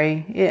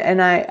primary, and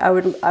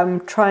I'm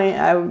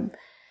trying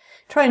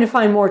to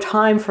find more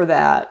time for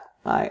that.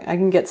 I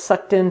can get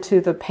sucked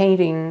into the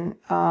painting,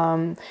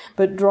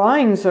 but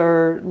drawings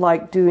are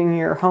like doing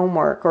your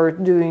homework or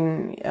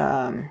doing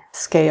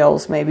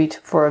scales maybe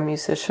for a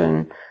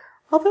musician.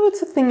 Although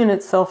it's a thing in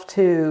itself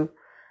too.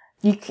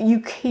 You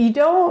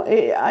don't.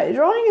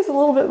 Drawing is a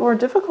little bit more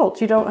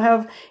difficult. You don't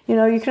have.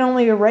 You can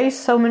only erase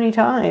so many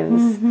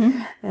times,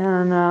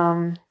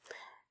 and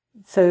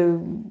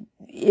so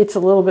it's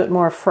a little bit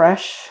more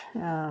fresh.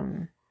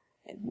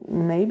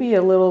 Maybe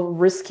a little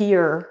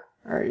riskier.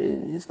 Or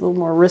it's a little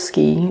more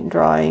risky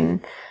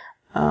drawing.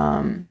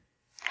 Painting,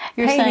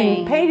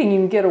 you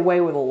can get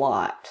away with a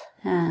lot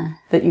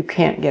that you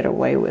can't get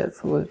away with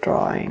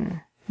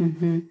drawing.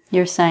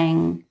 You're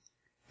saying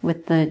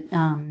with the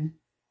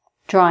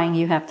drawing,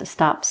 you have to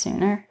stop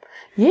sooner?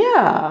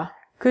 Yeah.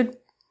 Good.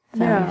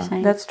 Yeah,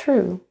 that's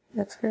true.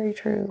 That's very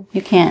true.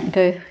 You can't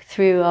go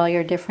through all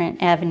your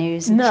different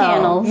avenues and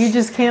channels. You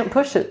just can't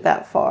push it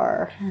that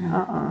far.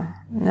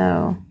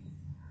 No.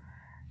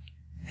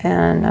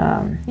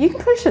 And you can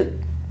push it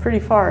pretty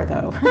far,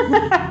 though.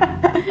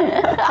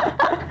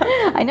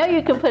 I know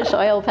you can push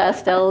oil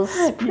pastels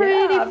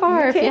pretty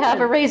far if you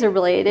have a razor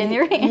blade in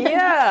your hand.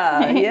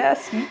 Yeah,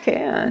 yes, you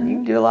can. You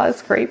can do a lot of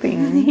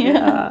scraping.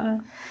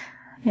 Yeah.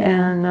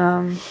 And,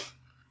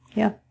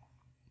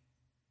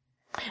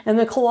 And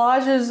the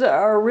collages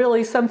are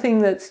really something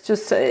that's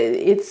just,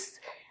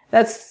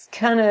 that's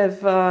kind of,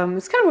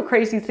 it's kind of a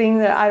crazy thing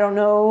that I don't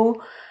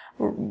know.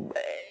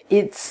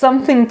 It's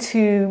something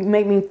to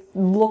make me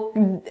look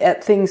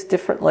at things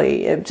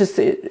differently.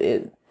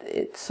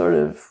 It sort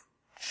of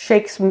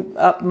shakes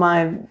up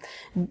my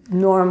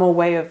normal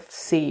way of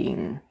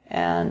seeing,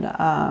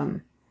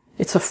 and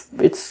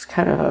it's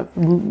kind of a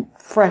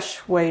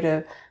fresh way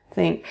to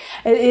think.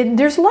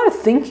 There's a lot of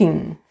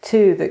thinking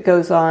too that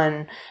goes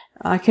on.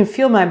 I can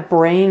feel my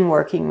brain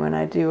working when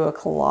I do a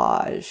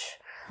collage.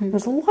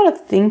 There's a lot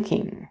of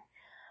thinking,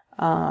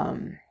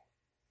 and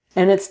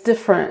it's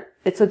different.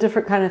 It's a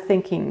different kind of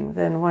thinking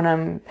than when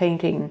I'm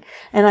painting.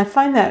 And I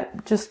find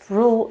that just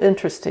real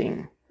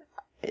interesting.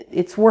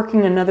 It's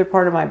working another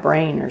part of my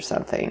brain or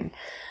something.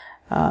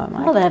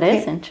 Well, that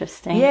is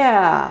interesting.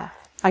 Yeah.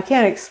 I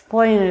can't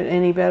explain it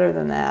any better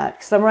than that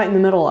because I'm right in the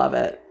middle of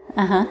it.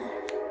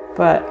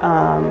 But,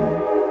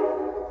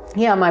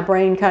 my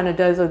brain kind of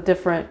does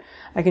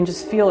I can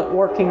just feel it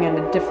working in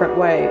a different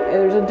way.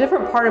 There's a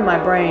different part of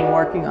my brain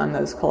working on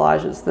those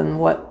collages than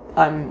what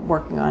I'm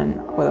working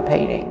on with a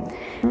painting.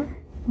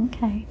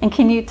 Okay. And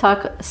can you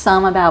talk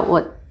some about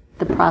what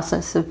the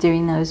process of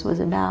doing those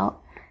was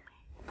about?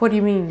 What do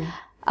you mean?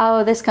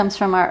 Oh, this comes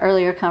from our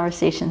earlier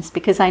conversations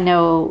because I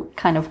know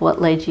kind of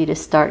what led you to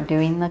start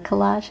doing the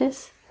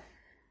collages.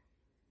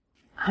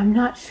 I'm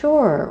not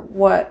sure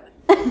what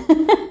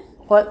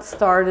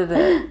started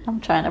it. I'm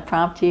trying to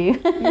prompt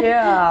you.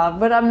 Yeah,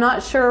 but I'm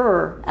not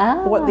sure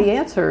what the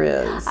answer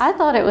is. I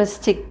thought it was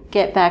to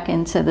get back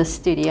into the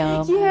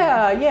studio.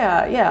 Yeah.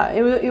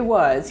 It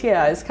was.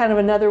 Yeah, it's kind of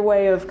another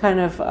way of kind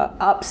of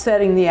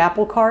upsetting the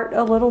apple cart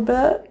a little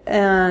bit,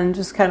 and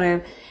just kind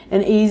of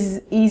an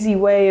easy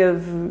way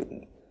of,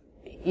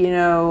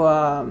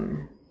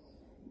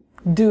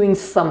 doing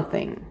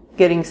something,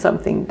 getting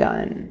something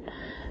done.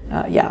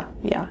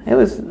 It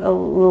was a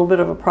little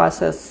bit of a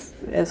process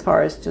as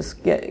far as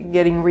just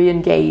getting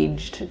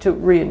re-engaged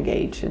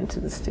into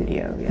the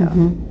studio. Yeah.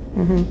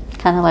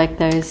 Kind of like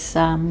those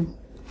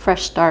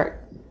fresh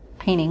start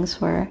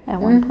paintings were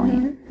at one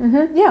point.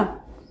 Yeah.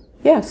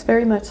 Yes,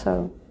 very much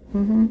so.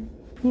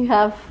 You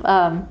have,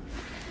 I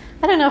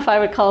don't know if I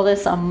would call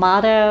this a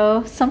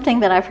motto, something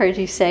that I've heard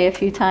you say a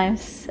few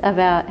times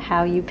about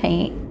how you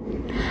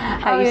paint.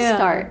 how you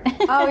start.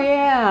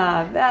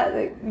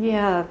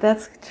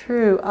 That's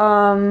true.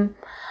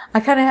 I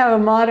kind of have a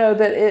motto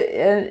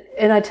that,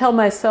 and I tell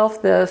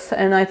myself this,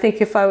 and I think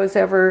if I was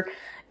ever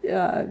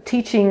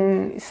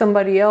teaching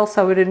somebody else,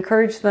 I would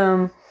encourage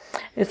them.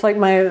 It's like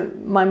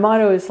my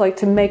motto is like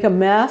to make a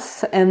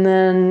mess and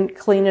then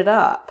clean it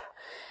up.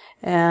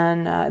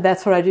 And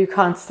that's what I do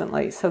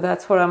constantly. So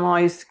that's what I'm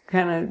always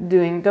kind of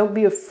doing. Don't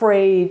be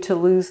afraid to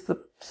lose the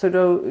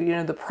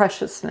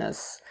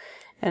preciousness.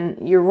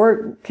 And your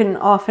work can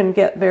often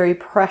get very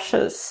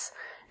precious.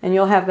 And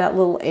you'll have that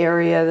little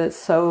area that's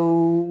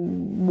so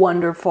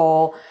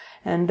wonderful.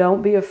 And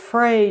don't be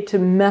afraid to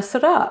mess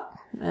it up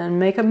and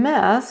make a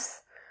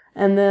mess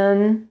and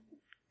then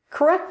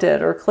correct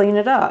it or clean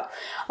it up.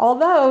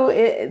 Although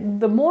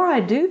the more I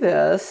do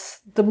this,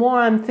 the more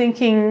I'm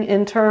thinking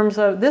in terms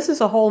of this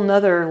is a whole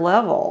nother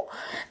level.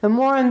 The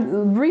more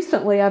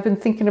recently I've been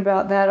thinking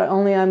about that,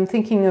 only I'm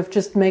thinking of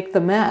just make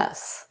the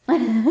mess.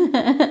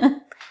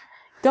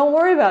 Don't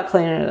worry about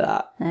cleaning it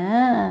up.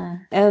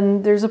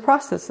 And there's a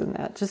process in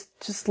that.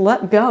 Just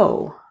let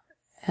go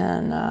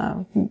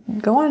and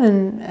go on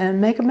and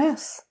make a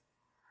mess.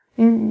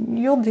 And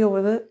you'll deal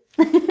with it.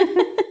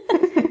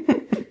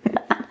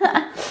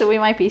 So we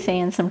might be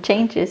seeing some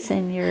changes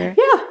in your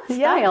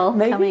style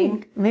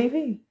coming.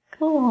 Maybe.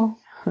 Cool.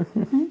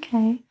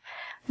 Okay.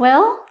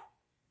 Well,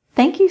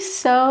 thank you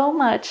so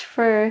much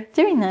for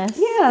doing this.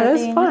 Yeah, it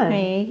was fun.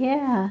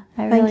 Yeah,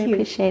 I really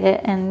appreciate it.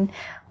 And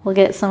we'll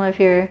get some of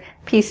your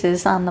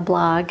pieces on the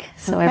blog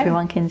so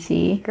everyone can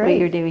see what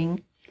you're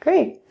doing.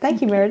 Great.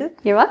 Thank you, Meredith.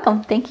 You're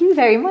welcome. Thank you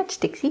very much,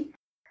 Dixie.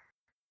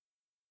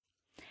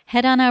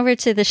 Head on over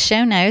to the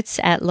show notes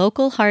at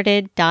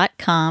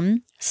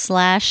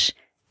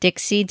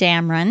localhearted.com/Dixie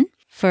Damron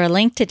for a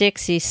link to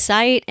Dixie's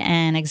site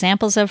and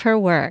examples of her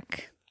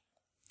work.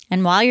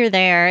 And while you're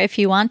there, if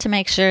you want to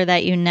make sure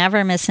that you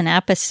never miss an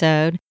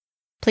episode,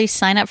 please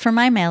sign up for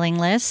my mailing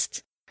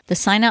list. The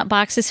sign-up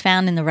box is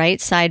found in the right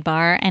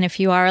sidebar, and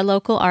if you are a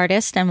local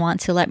artist and want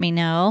to let me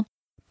know,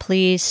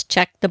 please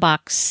check the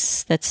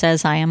box that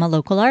says I am a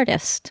local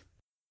artist.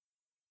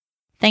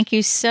 Thank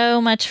you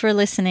so much for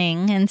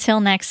listening.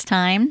 Until next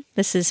time,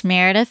 this is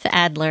Meredith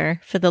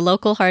Adler for the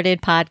Local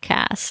Hearted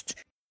Podcast.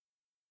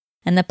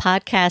 And the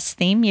podcast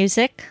theme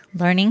music,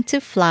 Learning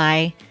to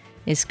Fly,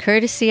 is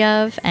courtesy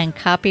of and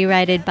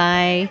copyrighted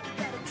by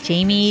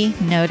Jamie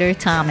Noter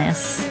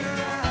Thomas.